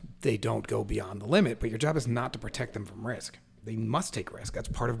that they don't go beyond the limit, but your job is not to protect them from risk. They must take risk. That's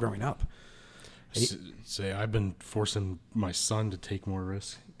part of growing up. Say I've been forcing my son to take more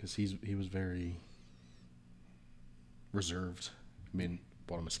risks because he was very reserved. I mean,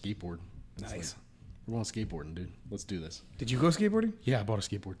 bought him a skateboard. It's Nice. Like, we're going skateboarding, dude. Let's do this. Did you go skateboarding? Yeah, I bought a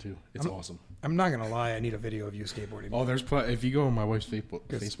skateboard too. It's awesome. I'm not going to lie. I need a video of you skateboarding. Oh, if you go on my wife's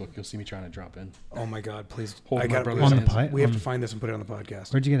Facebook, you'll see me trying to drop in. Oh my God, please. Hold my brother's on the hands. pipe. We have to find this and put it on the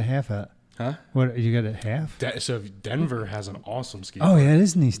podcast. Where'd you get a half at? Huh? What, you got a half? So Denver has an awesome skateboard. Oh yeah, it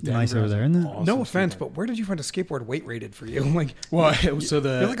is nice Denver over has there, an isn't it? awesome No offense, skateboard. but where did you find a skateboard weight rated for you? Like, Well, so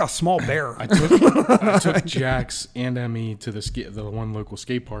you're like a small bear. I took Jax and Emmy to the one local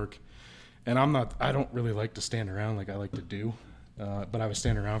skate park, and I don't really like to stand around like I like to do, but I was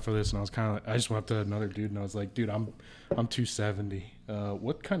standing around for this, and I was kind of I just went up to another dude and I was like, dude, I'm 270.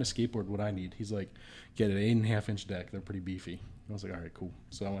 What kind of skateboard would I need? He's like, get an 8.5-inch deck. They're pretty beefy. I was like, all right, cool.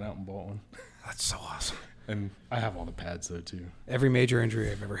 So I went out and bought one. That's so awesome. And I have all the pads though too. Every major injury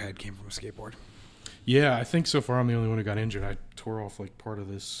I've ever had came from a skateboard. Yeah, I think so far I'm the only one who got injured. I tore off like part of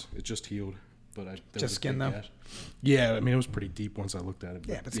this. It just healed, but there was Just a skin, big though? gash. Yeah, I mean it was pretty deep once I looked at it.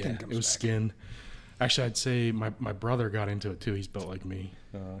 Yeah, but skin comes It was back. skin. Actually, I'd say my brother got into it too. He's built like me.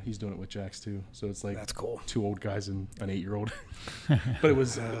 He's doing it with Jax too. So it's like That's cool. 2 old guys and an 8-year-old. But it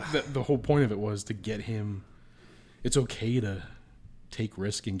was the whole point of it was to get him. It's okay to take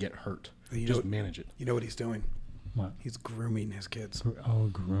risk and get hurt. Just manage it. You know what he's doing? What? He's grooming his kids. Oh,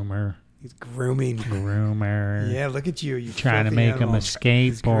 groomer. He's grooming. Groomer. Yeah, look at you. You Trying to filthy make him animal. a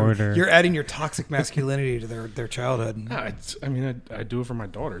skateboarder. You're adding your toxic masculinity to their childhood. I mean, I do it for my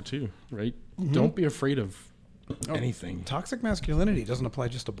daughter too, right? Don't be afraid of anything. Toxic masculinity doesn't apply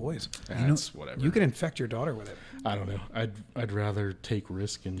just to boys. That's whatever. You can infect your daughter with it. I don't know. I'd rather take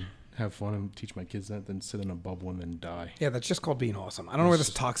risk and have fun and teach my kids that than sit in a bubble and then die. Yeah, that's just called being awesome. I don't know where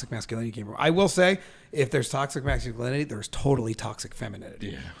this toxic masculinity came from. I will say, if there's toxic masculinity, there's totally toxic femininity.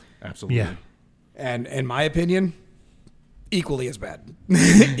 Yeah, absolutely. Yeah. And in my opinion, equally as bad.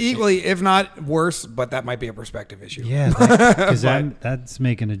 Equally, if not worse, but that might be a perspective issue. Yeah, because that's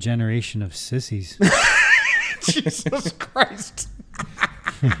making a generation of sissies. Jesus Christ.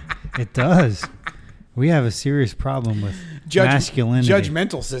 It does. We have a serious problem with masculinity.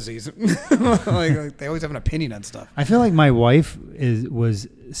 Judgmental sissies. like they always have an opinion on stuff. I feel like my wife was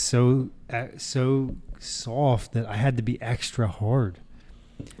so soft that I had to be extra hard.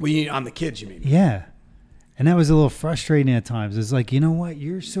 On the kids, you mean? Yeah. And that was a little frustrating at times. It's like, you know what?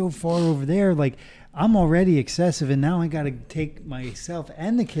 You're so far over there. Like, I'm already excessive, and now I got to take myself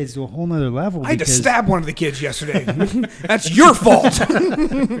and the kids to a whole nother level. I had to stab one of the kids yesterday. That's your fault.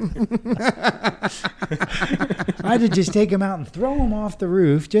 I had to just take him out and throw him off the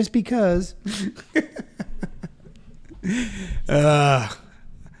roof just because. I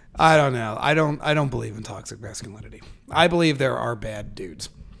don't know. I don't believe in toxic masculinity. I believe there are bad dudes.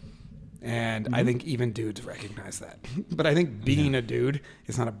 And I think even dudes recognize that. But I think being a dude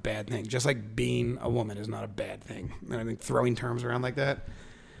is not a bad thing. Just like being a woman is not a bad thing. And I think throwing terms around like that,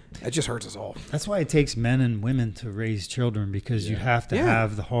 it just hurts us all. That's why it takes men and women to raise children, because you have to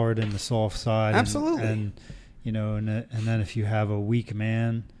have the hard and the soft side. Absolutely. And then if you have a weak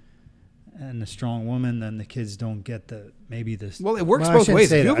man and the strong woman, then the kids don't get maybe this. Well, it works I both shouldn't ways.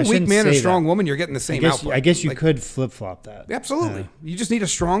 say If you that. have a I weak shouldn't man and a say strong that. woman, you're getting the same output. I guess you Like, could flip flop that. absolutely. You just need a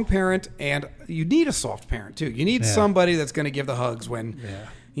strong parent, and you need a soft parent too. You need somebody that's going to give the hugs when,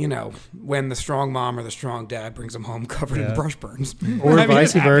 when the strong mom or the strong dad brings them home covered in brush burns, Or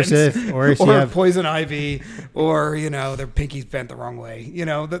vice versa, or if you have poison ivy, or their pinky's bent the wrong way.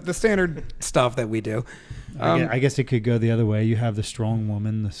 The standard stuff that we do. I guess it could go the other way. You have the strong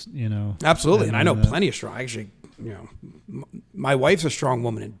woman, Absolutely, and I know plenty of strong. Actually, my wife's a strong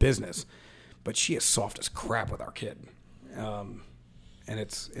woman in business, but she is soft as crap with our kid. And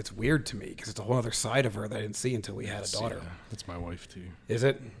it's weird to me because it's a whole other side of her that I didn't see until we had a daughter. Yeah, that's my wife too. Is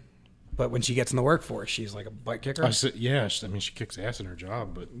it? But when she gets in the workforce, she's like a butt kicker. She kicks ass in her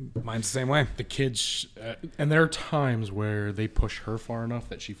job, but Mine's the same way. the kids, and there are times where they push her far enough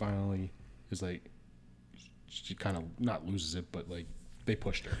that she finally is like, she kind of not loses it, but like they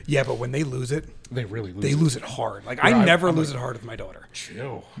pushed her. Yeah, but when they lose it, They really lose they it. lose it hard. Like Yeah, I never I'm lose like, it hard with my daughter.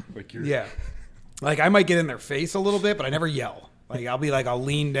 Chill. Like you're. Yeah. Like I might get in their face a little bit, but I never yell. Like I'll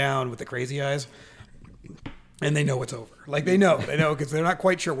lean down with the crazy eyes, and they know it's over. Like they know because they're not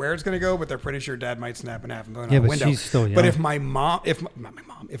quite sure where it's going to go, but they're pretty sure Dad might snap in half and go out the but window. she's still young. But if my mom,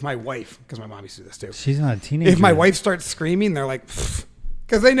 if my wife, because my mom used to do this too. she's not a teenager. If my wife starts screaming, they're like,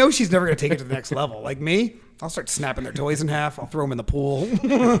 because they know she's never going to take it to the next level. Like me, I'll start snapping their toys in half. I'll throw them in the pool.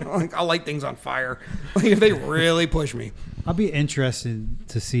 Like, I'll light things on fire. Like if they really push me. I'll be interested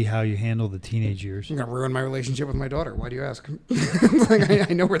to see how you handle the teenage years. I'm going to ruin my relationship with my daughter. Why do you ask? Like,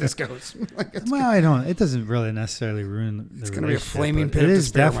 I know where this goes. Like, Well, I don't. It doesn't really necessarily ruin. It's going to be a flaming but pit It of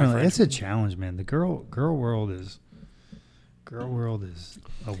is despair, my definitely. friend. It's a challenge, man. The girl world is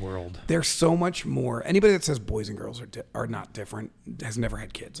a world. There's so much more. Anybody that says boys and girls are not different has never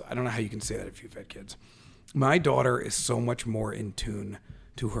had kids. I don't know how you can say that if you've had kids. My daughter is so much more in tune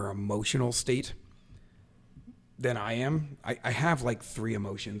to her emotional state than I am. I have like 3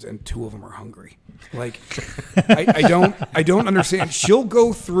 emotions and 2 of them are hungry. Like I don't understand. She'll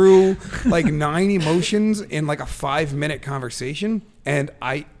go through like 9 emotions in like a 5-minute conversation, and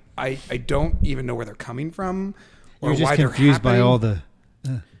I don't even know where they're coming from or You're just why they're confused by happening. all the.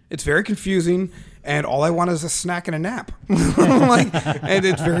 It's very confusing, and all I want is a snack and a nap. And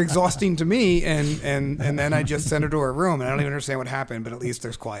it's very exhausting to me. And then I just send her to her room, and I don't even understand what happened, but at least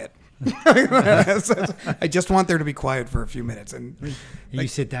there's quiet. I just want there to be quiet for a few minutes. And You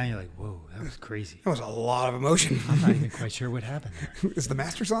sit down, you're like, whoa, that was crazy. it was a lot of emotion. I'm not even quite sure what happened there. Is the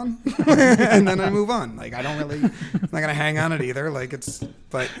Masters on? And then I move on. Like I'm not going to hang on it either.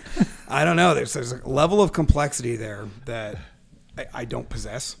 But I don't know. There's a level of complexity there that I don't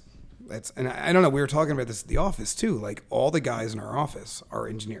possess. And I don't know. We were talking about this at the office too. Like all the guys in our office are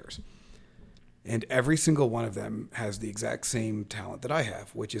engineers, and every single one of them has the exact same talent that I have,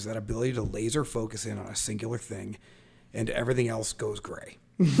 which is that ability to laser focus in on a singular thing, and everything else goes gray.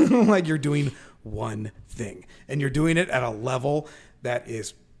 Like you're doing one thing, and you're doing it at a level that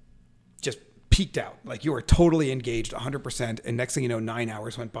is just peaked out. Like you were totally engaged 100%. And next thing you know, 9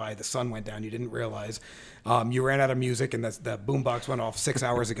 hours went by, the sun went down. You didn't realize you ran out of music, and the boombox went off 6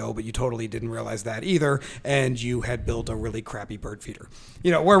 hours ago, but you totally didn't realize that either. And you had built a really crappy bird feeder,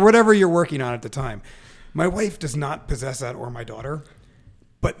 or whatever you're working on at the time. My wife does not possess that, or my daughter,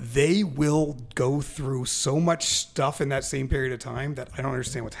 but they will go through so much stuff in that same period of time that I don't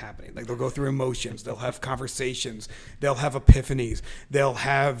understand what's happening. Like they'll go through emotions, they'll have conversations, they'll have epiphanies, they'll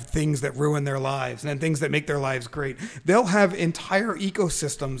have things that ruin their lives and then things that make their lives great. They'll have entire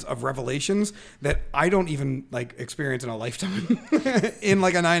ecosystems of revelations that I don't even like experience in a lifetime in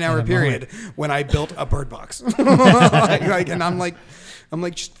like a 9-hour period when I built a bird box. And I'm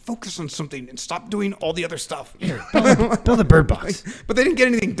like, just focus on something and stop doing all the other stuff. Here, build a bird box. But they didn't get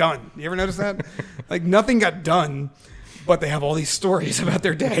anything done. You ever notice that? Like nothing got done, but they have all these stories about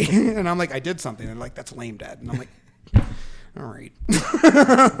their day. And I'm like, I did something. And they're like, that's lame, Dad. And I'm like, all right.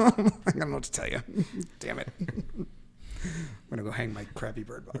 I don't know what to tell you. Damn it. I'm going to go hang my crappy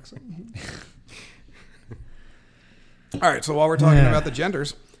bird box. All right. So while we're talking about the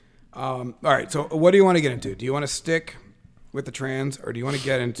genders, all right. So what do you want to get into? Do you want to stick with the trans, or do you want to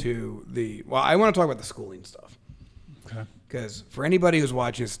get into I want to talk about the schooling stuff. Okay. Because for anybody who's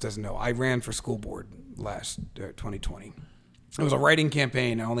watching this doesn't know, I ran for school board last 2020. It was a writing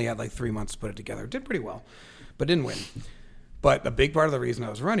campaign. I only had like 3 months to put it together. Did pretty well, but didn't win. But a big part of the reason I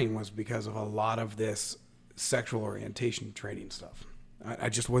was running was because of a lot of this sexual orientation training stuff. I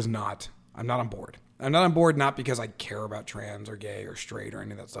just was not, I'm not on board. I'm not on board not because I care about trans or gay or straight or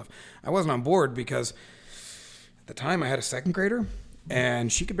any of that stuff. I wasn't on board because at the time I had a 2nd grader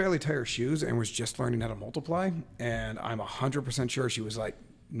and she could barely tie her shoes and was just learning how to multiply. And I'm 100% sure she was like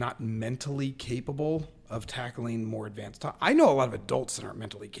not mentally capable of tackling more advanced topics. I know a lot of adults that aren't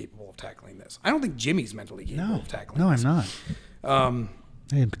mentally capable of tackling this. I don't think Jimmy's mentally capable of tackling this. No, I'm not.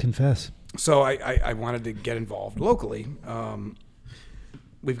 I confess. So I wanted to get involved locally.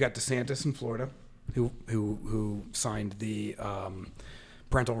 We've got DeSantis in Florida, who signed the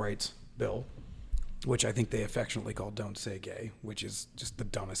parental rights bill, which I think they affectionately call "Don't Say Gay," which is just the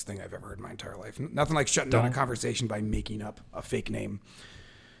dumbest thing I've ever heard in my entire life. Nothing like shutting down a conversation by making up a fake name.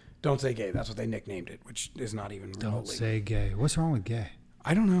 Don't say gay. That's what they nicknamed it, which is not even remotely. Don't say gay. What's wrong with gay?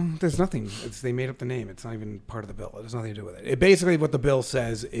 I don't know. There's nothing. They made up the name. It's not even part of the bill. It has nothing to do with it. It basically, what the bill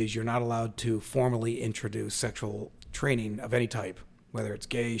says is you're not allowed to formally introduce sexual training of any type, whether it's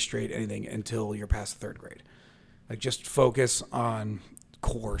gay, straight, anything, until you're past the 3rd grade. Like, just focus on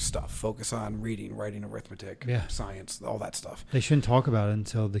core stuff. Focus on reading, writing, arithmetic, science, all that stuff. They shouldn't talk about it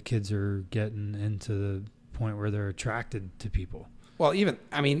until the kids are getting into the point where they're attracted to people. Well, even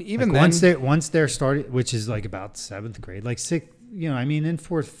like then, once they're started, which is like about 7th grade, like 6th, in 4th,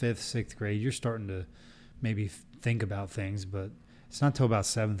 5th, 6th grade, you're starting to maybe think about things, but it's not till about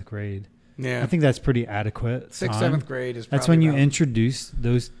 7th grade. Yeah, I think that's pretty adequate. 6th, 7th grade is. That's when you introduce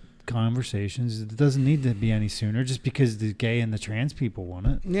those conversations. It doesn't need to be any sooner, just because the gay and the trans people want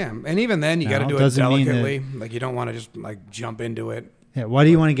it. Yeah, and even then, you got to do it delicately. Like, you don't want to just like jump into it. Yeah, why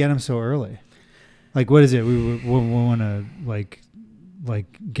do you want to get them so early? Like, what is it? We want to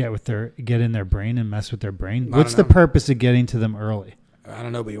get in their brain and mess with their brain. What's the purpose of getting to them early? I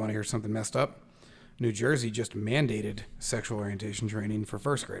don't know, but you want to hear something messed up? New Jersey just mandated sexual orientation training for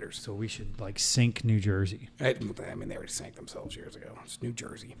 1st graders. So we should sink New Jersey. I mean, they already sank themselves years ago. It's New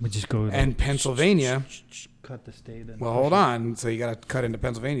Jersey. We just go and Pennsylvania. Cut the state. Well, hold on. So you got to cut into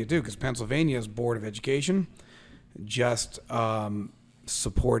Pennsylvania too, because Pennsylvania's Board of Education just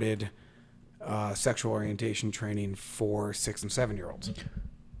supported sexual orientation training for 6 and 7-year-olds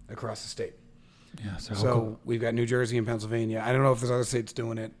across the state. Yeah, so we've got New Jersey and Pennsylvania. I don't know if there's other states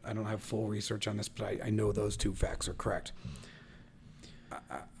doing it. I don't have full research on this, but I know those 2 facts are correct.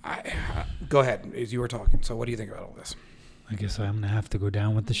 Go ahead, as you were talking. So what do you think about all this? I guess I'm going to have to go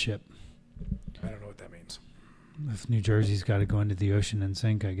down with the ship. I don't know what that means. If New Jersey's got to go into the ocean and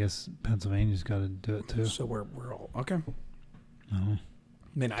sink, I guess Pennsylvania's got to do it too. So we're all okay. No.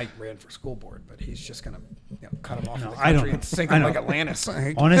 I mean, I ran for school board, but he's just gonna cut him off in the I country and sink him like Atlantis.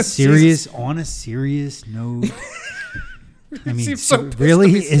 On a serious note, I mean,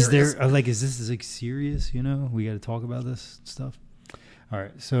 really, is there is this serious? We got to talk about this stuff. All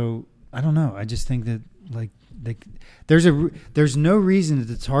right, so I don't know. I just think that there's no reason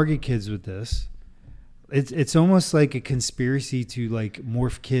to target kids with this. It's almost like a conspiracy to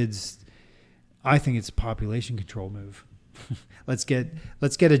morph kids. I think it's a population control move. Let's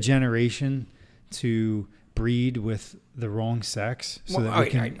get a generation to breed with the wrong sex so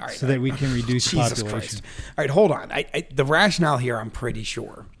that we can reduce Jesus population. Christ. All right, hold on. The rationale here, I'm pretty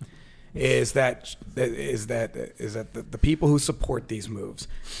sure, is that the people who support these moves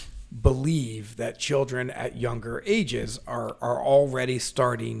believe that children at younger ages are already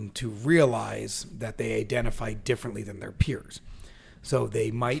starting to realize that they identify differently than their peers. So they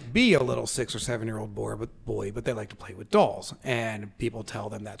might be a little 6 or 7-year-old boy, but they like to play with dolls. And people tell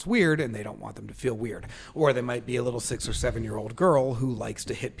them that's weird, and they don't want them to feel weird. Or they might be a little 6 or 7-year-old girl who likes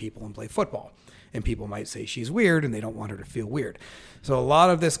to hit people and play football. And people might say she's weird, and they don't want her to feel weird. So a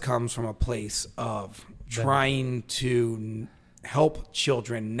lot of this comes from a place of trying to help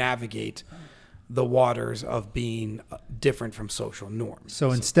children navigate the waters of being different from social norms.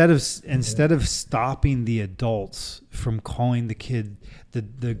 So instead of stopping the adults from calling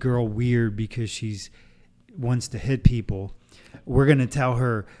the girl weird because she's wants to hit people, we're going to tell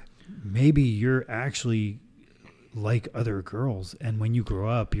her maybe you're actually like other girls, and when you grow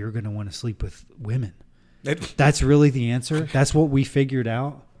up you're going to want to sleep with women. That's really the answer. That's what we figured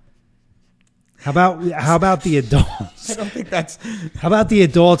out. How about the adults? I don't think that's. How about the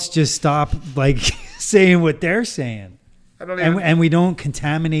adults just stop saying what they're saying, and we don't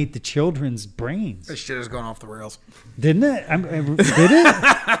contaminate the children's brains. This shit has gone off the rails, didn't it? Did it?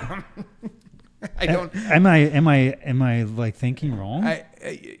 I don't. Am I thinking wrong?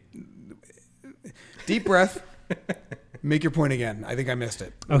 Deep breath. Make your point again. I think I missed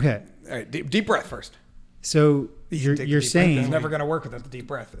it. Okay. All right. Deep breath first. So you're saying it's never going to work without the deep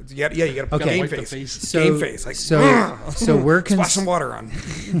breath. You got to put game face. Game face. So we're splash some water on.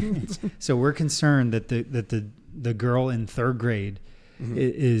 So we're concerned that the girl in 3rd grade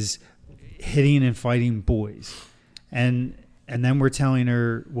is hitting and fighting boys, and then we're telling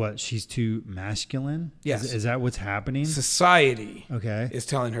her what, she's too masculine. Yes, is that what's happening? Society is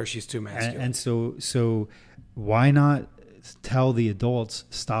telling her she's too masculine, and so why not tell the adults,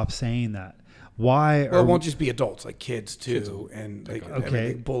 stop saying that. Why? Well, it won't just be adults, like kids too, and like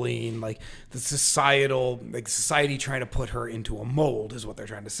everything, bullying, like the society trying to put her into a mold is what they're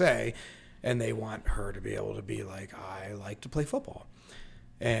trying to say, and they want her to be able to be like, I like to play football,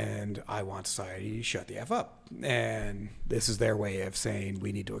 and I want society to shut the F up, and this is their way of saying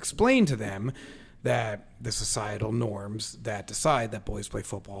we need to explain to them that the societal norms that decide that boys play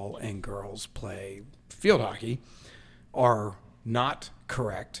football and girls play field hockey are not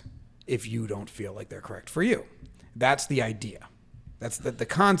correct if you don't feel like they're correct for you. That's the idea. That's the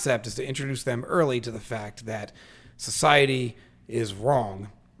concept, is to introduce them early to the fact that society is wrong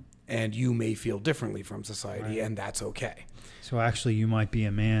and you may feel differently from society, and that's okay. So actually you might be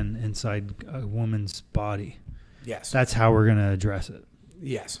a man inside a woman's body. Yes. That's how we're going to address it.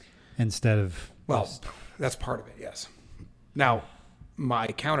 Yes. Instead of... Well, that's part of it, yes. Now, my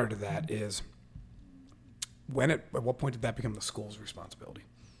counter to that is, at what point did that become the school's responsibility?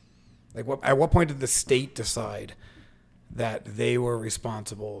 Like, at what point did the state decide that they were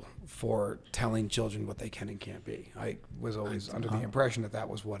responsible for telling children what they can and can't be? I was always under the impression that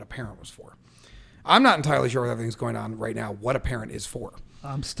was what a parent was for. I'm not entirely sure with everything's going on right now what a parent is for.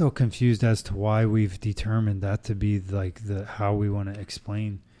 I'm still confused as to why we've determined that to be like how we want to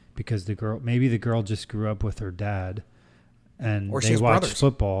explain, because the girl just grew up with her dad, and or they watch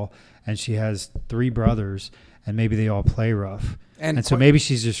football, and she has 3 brothers, and maybe they all play rough. And so maybe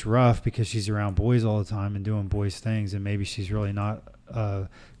she's just rough because she's around boys all the time and doing boys things, and maybe she's really not a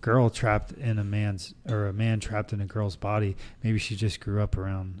girl trapped in a man's, or a man trapped in a girl's body. Maybe she just grew up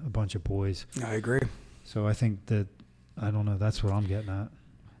around a bunch of boys. I agree. So I think that, I don't know, that's what I'm getting at.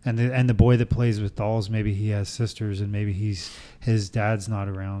 And the boy that plays with dolls, maybe he has sisters, and maybe his dad's not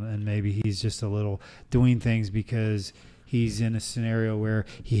around, and maybe he's just a little doing things because he's in a scenario where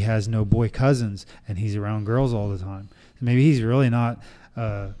he has no boy cousins and he's around girls all the time. Maybe he's really not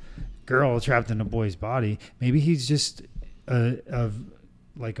a girl trapped in a boy's body. Maybe he's just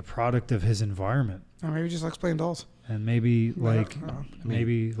like a product of his environment. Or maybe just likes playing dolls. And maybe I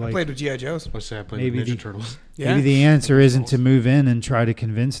played with G.I. Joes. Let's say I played with Ninja Turtles. Yeah. Maybe the answer isn't to move in and try to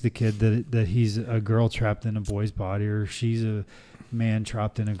convince the kid that he's a girl trapped in a boy's body, or she's a man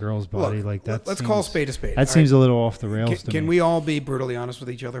trapped in a girl's body. Look, like that. Let's call a spade a spade. That seems a little off the rails to me. Can we all be brutally honest with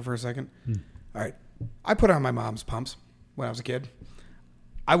each other for a second? All right. I put on my mom's pumps when I was a kid.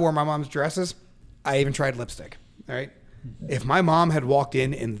 I wore my mom's dresses. I even tried lipstick. All right. If my mom had walked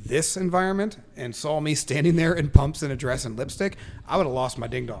in this environment and saw me standing there in pumps and a dress and lipstick, I would have lost my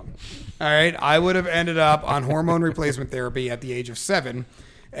ding dong. All right. I would have ended up on hormone replacement therapy at the age of 7.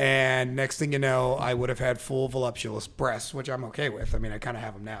 And next thing you know, I would have had full voluptuous breasts, which I'm okay with. I mean, I kind of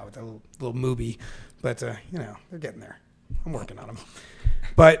have them now with a little movie, but they're getting there. I'm working on them.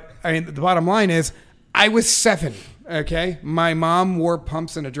 But I mean, the bottom line is, I was 7, okay? My mom wore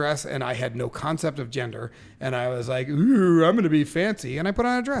pumps and a dress, and I had no concept of gender. And I was like, ooh, I'm going to be fancy. And I put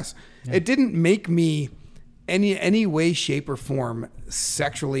on a dress. Yeah. It didn't make me any way, shape, or form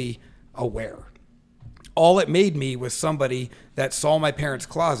sexually aware. All it made me was somebody that saw my parents'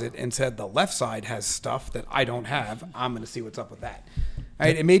 closet and said, the left side has stuff that I don't have. I'm going to see what's up with that.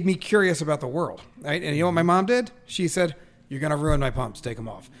 Right? It made me curious about the world. Right? And you know what my mom did? She said, you're going to ruin my pumps. Take them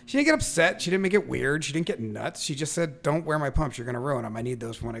off. She didn't get upset. She didn't make it weird. She didn't get nuts. She just said, don't wear my pumps. You're going to ruin them. I need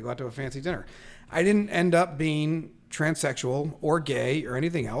those for when I go out to a fancy dinner. I didn't end up being transsexual or gay or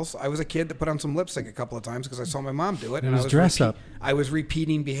anything else. I was a kid that put on some lipstick a couple of times because I saw my mom do it. And I was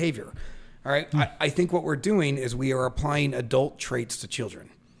repeating behavior. All right. I think what we're doing is we are applying adult traits to children.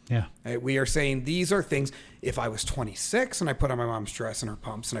 Yeah. Right? We are saying these are things. If I was 26 and I put on my mom's dress and her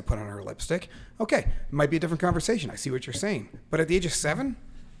pumps and I put on her lipstick, okay, it might be a different conversation. I see what you're saying. But at the age of 7,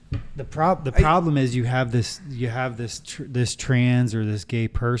 the problem is you have this trans or this gay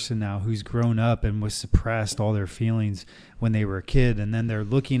person now who's grown up and was suppressed all their feelings when they were a kid, and then they're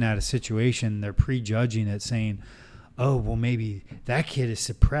looking at a situation, they're prejudging it, saying, oh, well, maybe that kid is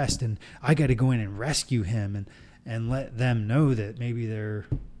suppressed and I got to go in and rescue him and let them know that maybe they're...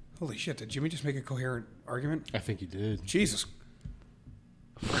 Holy shit, did Jimmy just make a coherent argument? I think he did. Jesus.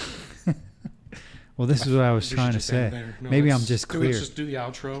 Well, this is what I was trying to say. No, maybe I'm just clear. Let's just do the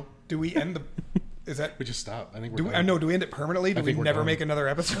outro. Do we end the... Is that... We just stop. I think we're done. No, do we end it permanently? Do we never make another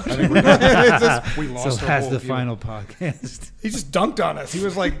episode? I think we're done. We lost so that's the final podcast. He just dunked on us. He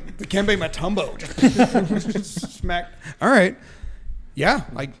was like the Kembe Mutombo. Just smack. All right. Yeah,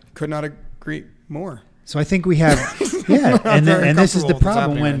 I could not agree more. So I think we have, yeah, and this is the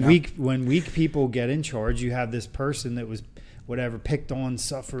problem when weak people get in charge. You have this person that was whatever picked on,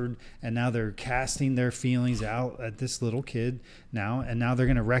 suffered, and now they're casting their feelings out at this little kid now, and now they're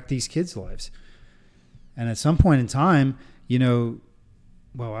going to wreck these kids' lives. And at some point in time, You know,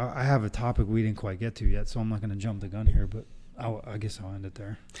 well, I have a topic we didn't quite get to yet, so I'm not going to jump the gun here, but I guess I'll end it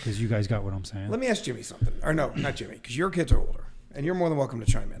there because you guys got what I'm saying. Let me ask Jimmy something. Or no, not Jimmy, because your kids are older, and you're more than welcome to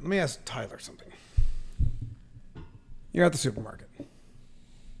chime in. Let me ask Tyler something. You're at the supermarket.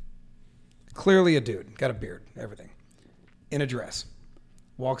 Clearly a dude, got a beard, everything, in a dress,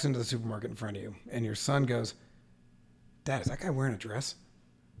 walks into the supermarket in front of you, and your son goes, "Dad, is that guy wearing a dress?"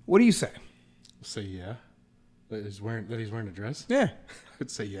 What do you say? Say yeah. That he's wearing a dress? Yeah. I'd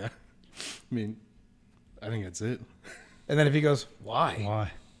say yeah. I mean, I think that's it. And then if he goes, "Why?"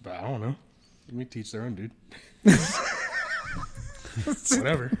 Why? But I don't know. Let me teach their own, dude.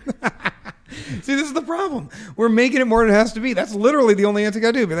 Whatever. See, this is the problem. We're making it more than it has to be. That's literally the only answer I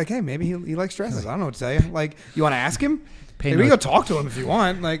got to do. Be like, hey, maybe he likes dresses. I don't know what to tell you. Like, you want to ask him? Maybe we go talk to him if you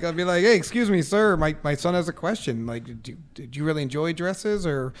want. Like, I'll be like, hey, excuse me, sir. My son has a question. Like, did you really enjoy dresses?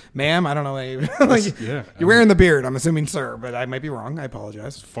 Or, ma'am, I don't know. Like, Yeah. You're wearing the beard. I'm assuming, sir. But I might be wrong. I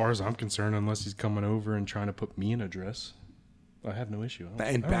apologize. As far as I'm concerned, unless he's coming over and trying to put me in a dress, I have no issue. And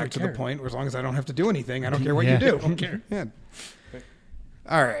I back really to care. the point, as long as I don't have to do anything, I don't care what Yeah. you do. I don't care. Yeah.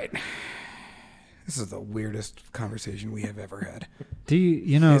 All right. This is the weirdest conversation we have ever had. Do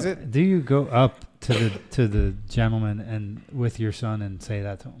you Is it? do you go up to the gentleman and with your son and say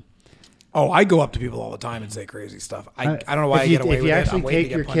that to him? Oh, I go up to people all the time and say crazy stuff. I don't know why I get away If with you it. actually I'm waiting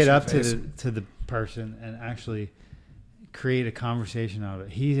take to your get punched kid in up the face. to the person and actually create a conversation out of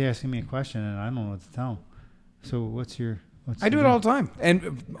it, he's asking me a question and I don't know what to tell him. So what's I do it all the time,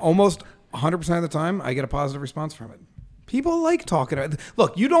 and almost 100% of the time, I get a positive response from it. People like talking about it.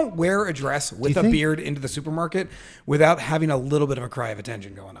 Look, you don't wear a dress with a think- beard into the supermarket without having a little bit of a cry of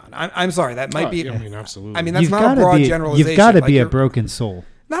attention going on. I'm sorry, that might be. I mean, absolutely. I mean, that's You've not a gotta broad be, generalization. You've got to Like, be a you're- broken soul.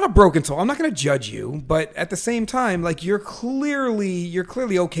 Not a broken soul. I'm not going to judge you, but at the same time, like you're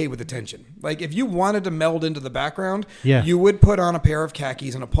clearly okay with attention. Like if you wanted to meld into the background, Yeah. you would put on a pair of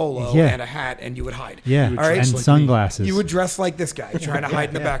khakis and a polo Yeah. and a hat, and you would hide. Yeah, all right. and like me. sunglasses. You would dress like this guy, trying to hide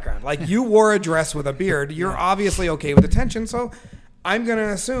in the background. Like you wore a dress with a beard. You're obviously okay with attention, so I'm going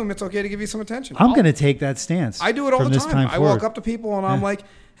to assume it's okay to give you some attention. I'm going to take that stance. I do it all from the this time. I forward. walk up to people and I'm like,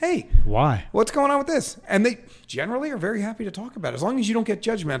 "Hey, Why? what's going on with this?" And they generally are very happy to talk about it, as long as you don't get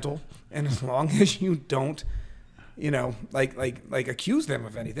judgmental and as long as you don't, like accuse them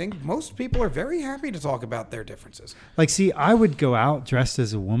of anything. Most people are very happy to talk about their differences. Like, see, I would go out dressed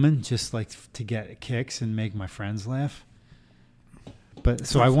as a woman just like to get kicks and make my friends laugh. But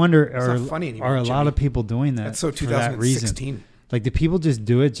so I wonder, not funny anymore, are a lot Jimmy. of people doing that That's so for that reason? 2016. Like, do people just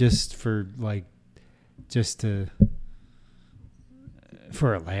do it just for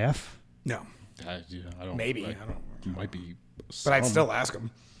for a laugh? No, I don't. maybe. Like, I don't. might be. But I'd some. still ask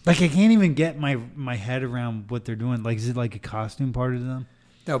them. Like, I can't even get my head around what they're doing. Like, is it like a costume party to them?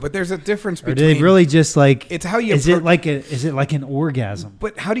 No, but there's a difference Or between. do they really just like? It's how you Is it approach- like an orgasm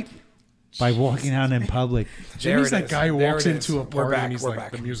But how do you? by walking out in public? There Jimmy's it that is. guy who There walks it into a is. We're party back. and he's We're like,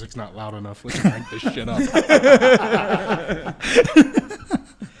 back. the music's not loud enough. Let's crank this shit up.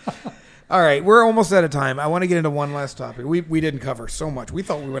 All right, we're almost out of time. I want to get into one last topic. We didn't cover so much. We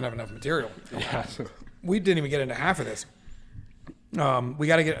thought we wouldn't have enough material. Yeah. We didn't even get into half of this. We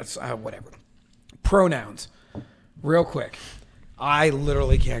got to get whatever. Pronouns, real quick. I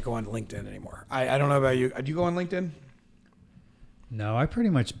literally can't go on LinkedIn anymore. I don't know about you. Do you go on LinkedIn? No, I pretty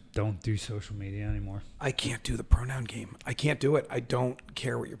much don't do social media anymore. I can't do the pronoun game. I can't do it. I don't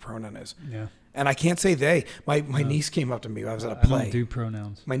care what your pronoun is. Yeah, And I can't say they. My niece came up to me. I was at a I play. don't do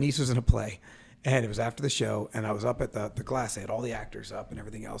pronouns. My niece was in a play, and it was after the show, and I was up at the glass. They had all the actors up and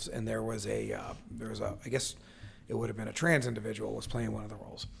everything else, and there was a I guess it would have been a trans individual was playing one of the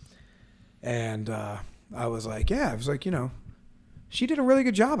roles, and I was like, she did a really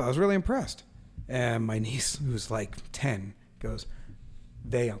good job. I was really impressed. And my niece, who's like 10, goes,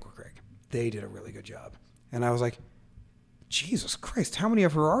 "They, Uncle Craig, they did a really good job." And I was like, Jesus Christ, how many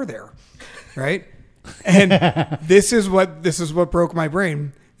of her are there? Right? And this is what broke my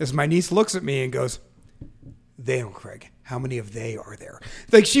brain. Is my niece looks at me and goes, "They, Uncle Craig, how many of they are there?"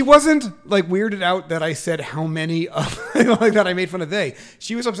 Like she wasn't like weirded out that I said how many of like that I made fun of they.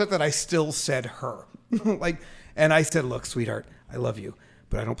 She was upset that I still said her. And I said, "Look, sweetheart, I love you,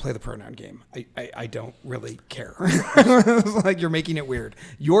 but I don't play the pronoun game. I don't really care." Like you're making it weird.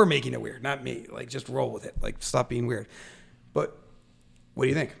 You're making it weird, not me. Like just roll with it. Like stop being weird. But what do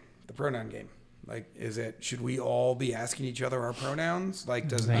you think? The pronoun game. Like, should we all be asking each other our pronouns? Like,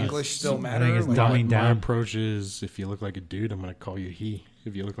 does I think English still I matter? think it's Like, dumbing My down. approach is, if you look like a dude, I'm going to call you he.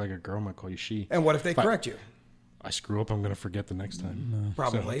 If you look like a girl, I'm going to call you she. and what if they correct you? I screw up, I'm going to forget the next time.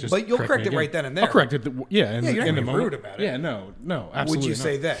 Probably. So just But you'll correct me it again. right then and there. I'll correct it. Yeah, in, Yeah, you're not in the gonna be moment. rude about it. Yeah, no, absolutely Would you not.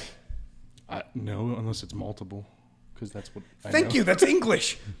 say they? No, unless it's multiple. because that's what I Thank know. you. That's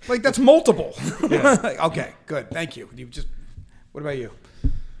English. Like, that's multiple. Okay, good. Thank you. What about you?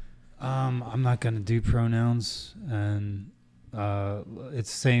 I'm not going to do pronouns, and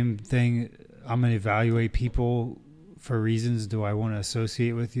it's the same thing. I'm going to evaluate people for reasons. Do I want to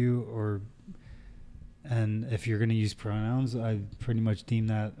associate with you, and if you're going to use pronouns, I pretty much deem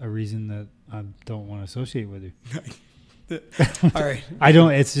that a reason that I don't want to associate with you. All right. I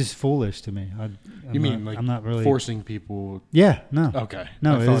don't. It's just foolish to me. I'm not really forcing people? Yeah. No. Okay.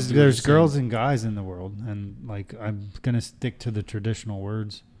 No. There's girls and guys in the world, and like I'm gonna stick to the traditional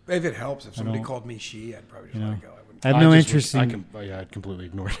words. If it helps, if somebody called me she, I'd probably just let it go. I have no interest in. I'd completely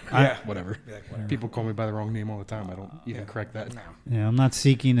ignore it. Whatever. Whatever. People call me by the wrong name all the time. I don't even correct that. No. Yeah, I'm not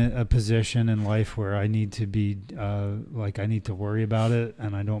seeking a position in life where I need to be I need to worry about it,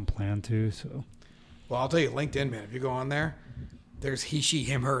 and I don't plan to. So. Well, I'll tell you, LinkedIn, man. If you go on there, there's he, she,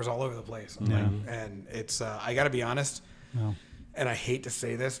 him, hers all over the place. And it's I got to be honest. No. And I hate to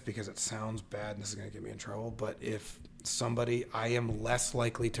say this because it sounds bad and this is going to get me in trouble, but if I am less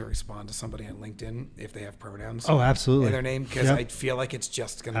likely to respond to somebody on LinkedIn if they have pronouns absolutely. in their name because I feel like it's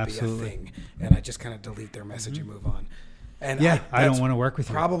just going to be a thing. And I just kind of delete their message and move on. And I don't want to work with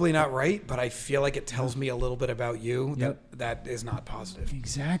you. Probably not right, but I feel like it tells me a little bit about you that is not positive.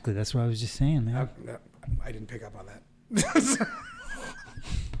 Exactly. That's what I was just saying, man. I didn't pick up on that.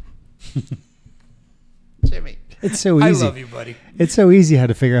 Jimmy. It's so easy. I love you, buddy. It's so easy how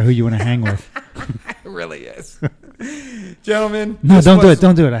to figure out who you want to hang with. It really is. Gentlemen. No, don't do it.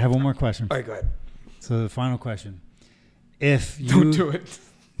 Don't do it. I have one more question. All right, go ahead. So the final question. If you Don't do it.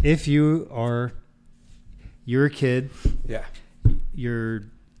 If you're a kid. Yeah. You're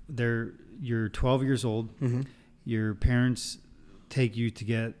 12 years old. Mm-hmm. Your parents take you to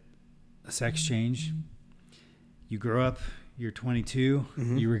get a sex change. You grow up. You're 22.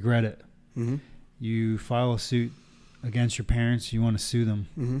 Mm-hmm. You regret it. Mm-hmm. You file a suit against your parents. You want to sue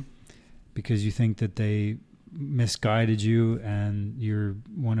them because you think that they misguided you and you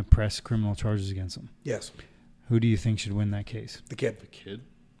want to press criminal charges against them. Yes. Who do you think should win that case? The kid. The kid?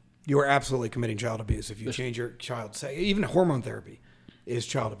 You are absolutely committing child abuse if you change your child. Say even hormone therapy is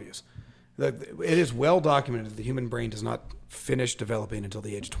child abuse. It is well documented that the human brain does not finish developing until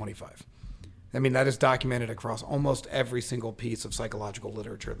the age of 25. I mean, that is documented across almost every single piece of psychological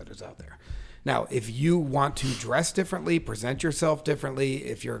literature that is out there. Now, if you want to dress differently, present yourself differently,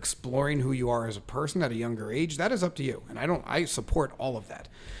 if you're exploring who you are as a person at a younger age, that is up to you. And I support all of that.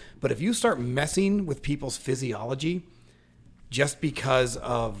 But if you start messing with people's physiology just because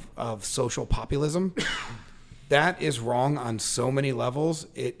of social populism, that is wrong on so many levels.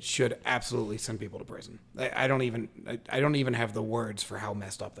 It should absolutely send people to prison. I don't even have the words for how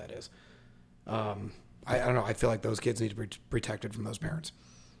messed up that is. I don't know. I feel like those kids need to be protected from those parents.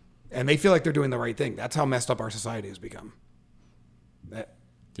 And they feel like they're doing the right thing. That's how messed up our society has become.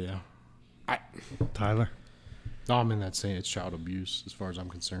 Tyler? No, I'm in that saying it's child abuse as far as I'm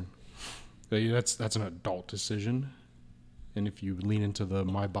concerned. That's an adult decision. And if you lean into the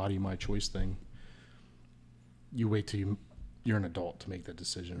my body, my choice thing, you wait till you're an adult to make that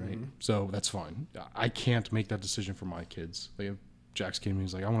decision, right? Mm-hmm. So that's fine. I can't make that decision for my kids. Like if Jax came to me and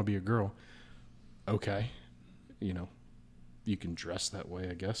was like, I want to be a girl. Okay. You can dress that way,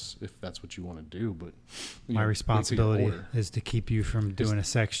 I guess, if that's what you want to do. But my responsibility is to keep you from doing a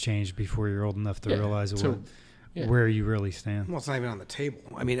sex change before you're old enough to realize where you really stand. Well, it's not even on the table.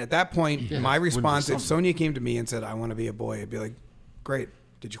 I mean, at that point, my response, if Sonia came to me and said, I want to be a boy, I'd be like, great.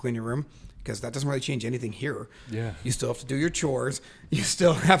 Did you clean your room? Because that doesn't really change anything here. Yeah. You still have to do your chores. You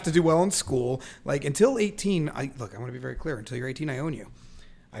still have to do well in school. Like, until 18, I want to be very clear. Until you're 18, I own you.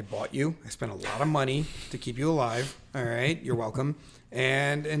 I bought you. I spent a lot of money to keep you alive. All right. You're welcome.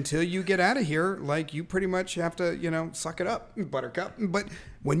 And until you get out of here, like, you pretty much have to, suck it up, buttercup. But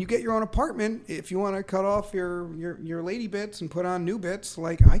when you get your own apartment, if you want to cut off your lady bits and put on new bits,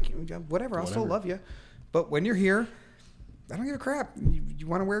 like, whatever, I'll still love you. But when you're here, I don't give a crap. You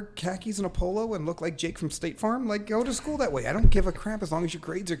want to wear khakis and a polo and look like Jake from State Farm? Like, go to school that way. I don't give a crap as long as your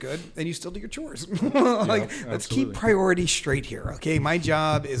grades are good and you still do your chores. Let's keep priorities straight here, okay? My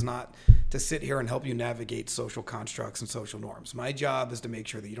job is not to sit here and help you navigate social constructs and social norms. My job is to make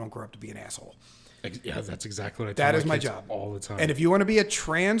sure that you don't grow up to be an asshole. Yeah, that's exactly what I tell That is my job. All the time. And if you want to be a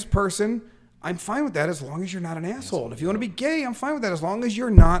trans person, I'm fine with that as long as you're not an asshole. And if you want to be gay, I'm fine with that as long as you're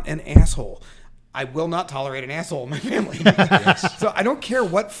not an asshole. I will not tolerate an asshole in my family. So I don't care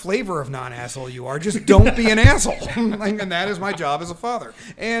what flavor of non-asshole you are. Just don't be an asshole. And that is my job as a father.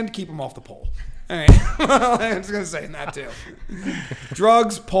 And keep them off the pole. All right. I was going to say that too.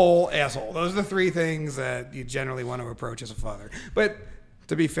 Drugs, pole, asshole. Those are the three things that you generally want to approach as a father. But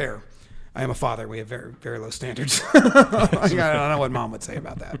to be fair, I am a father. We have very, very low standards. I don't know what mom would say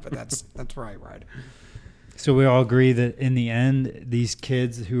about that, but that's where I ride. So we all agree that in the end, these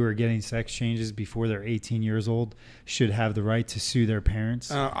kids who are getting sex changes before they're 18 years old should have the right to sue their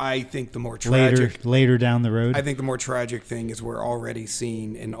parents. I think the more tragic later down the road. I think the more tragic thing is we're already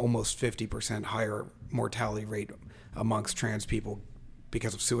seeing an almost 50% higher mortality rate amongst trans people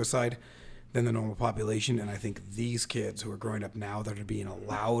because of suicide than the normal population. And I think these kids who are growing up now that are being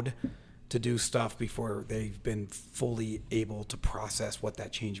allowed to do stuff before they've been fully able to process what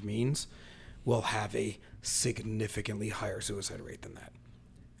that change means will have a significantly higher suicide rate than that.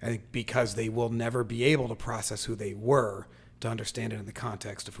 I think because they will never be able to process who they were to understand it in the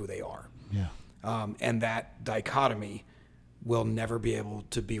context of who they are. Yeah. And that dichotomy will never be able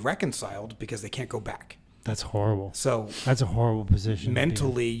to be reconciled because they can't go back. That's horrible. So that's a horrible position.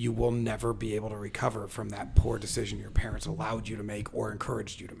 Mentally, you will never be able to recover from that poor decision your parents allowed you to make or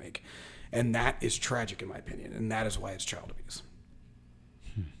encouraged you to make. And that is tragic in my opinion. And that is why it's child abuse.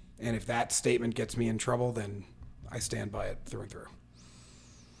 And if that statement gets me in trouble, then I stand by it through and through.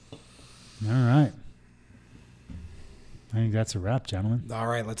 All right. I think that's a wrap, gentlemen. All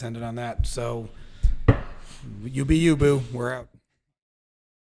right, let's end it on that. So, you be you, boo. We're out.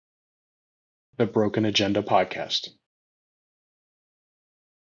 The Broken Agenda Podcast.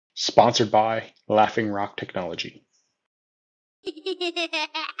 Sponsored by Laughing Rock Technology.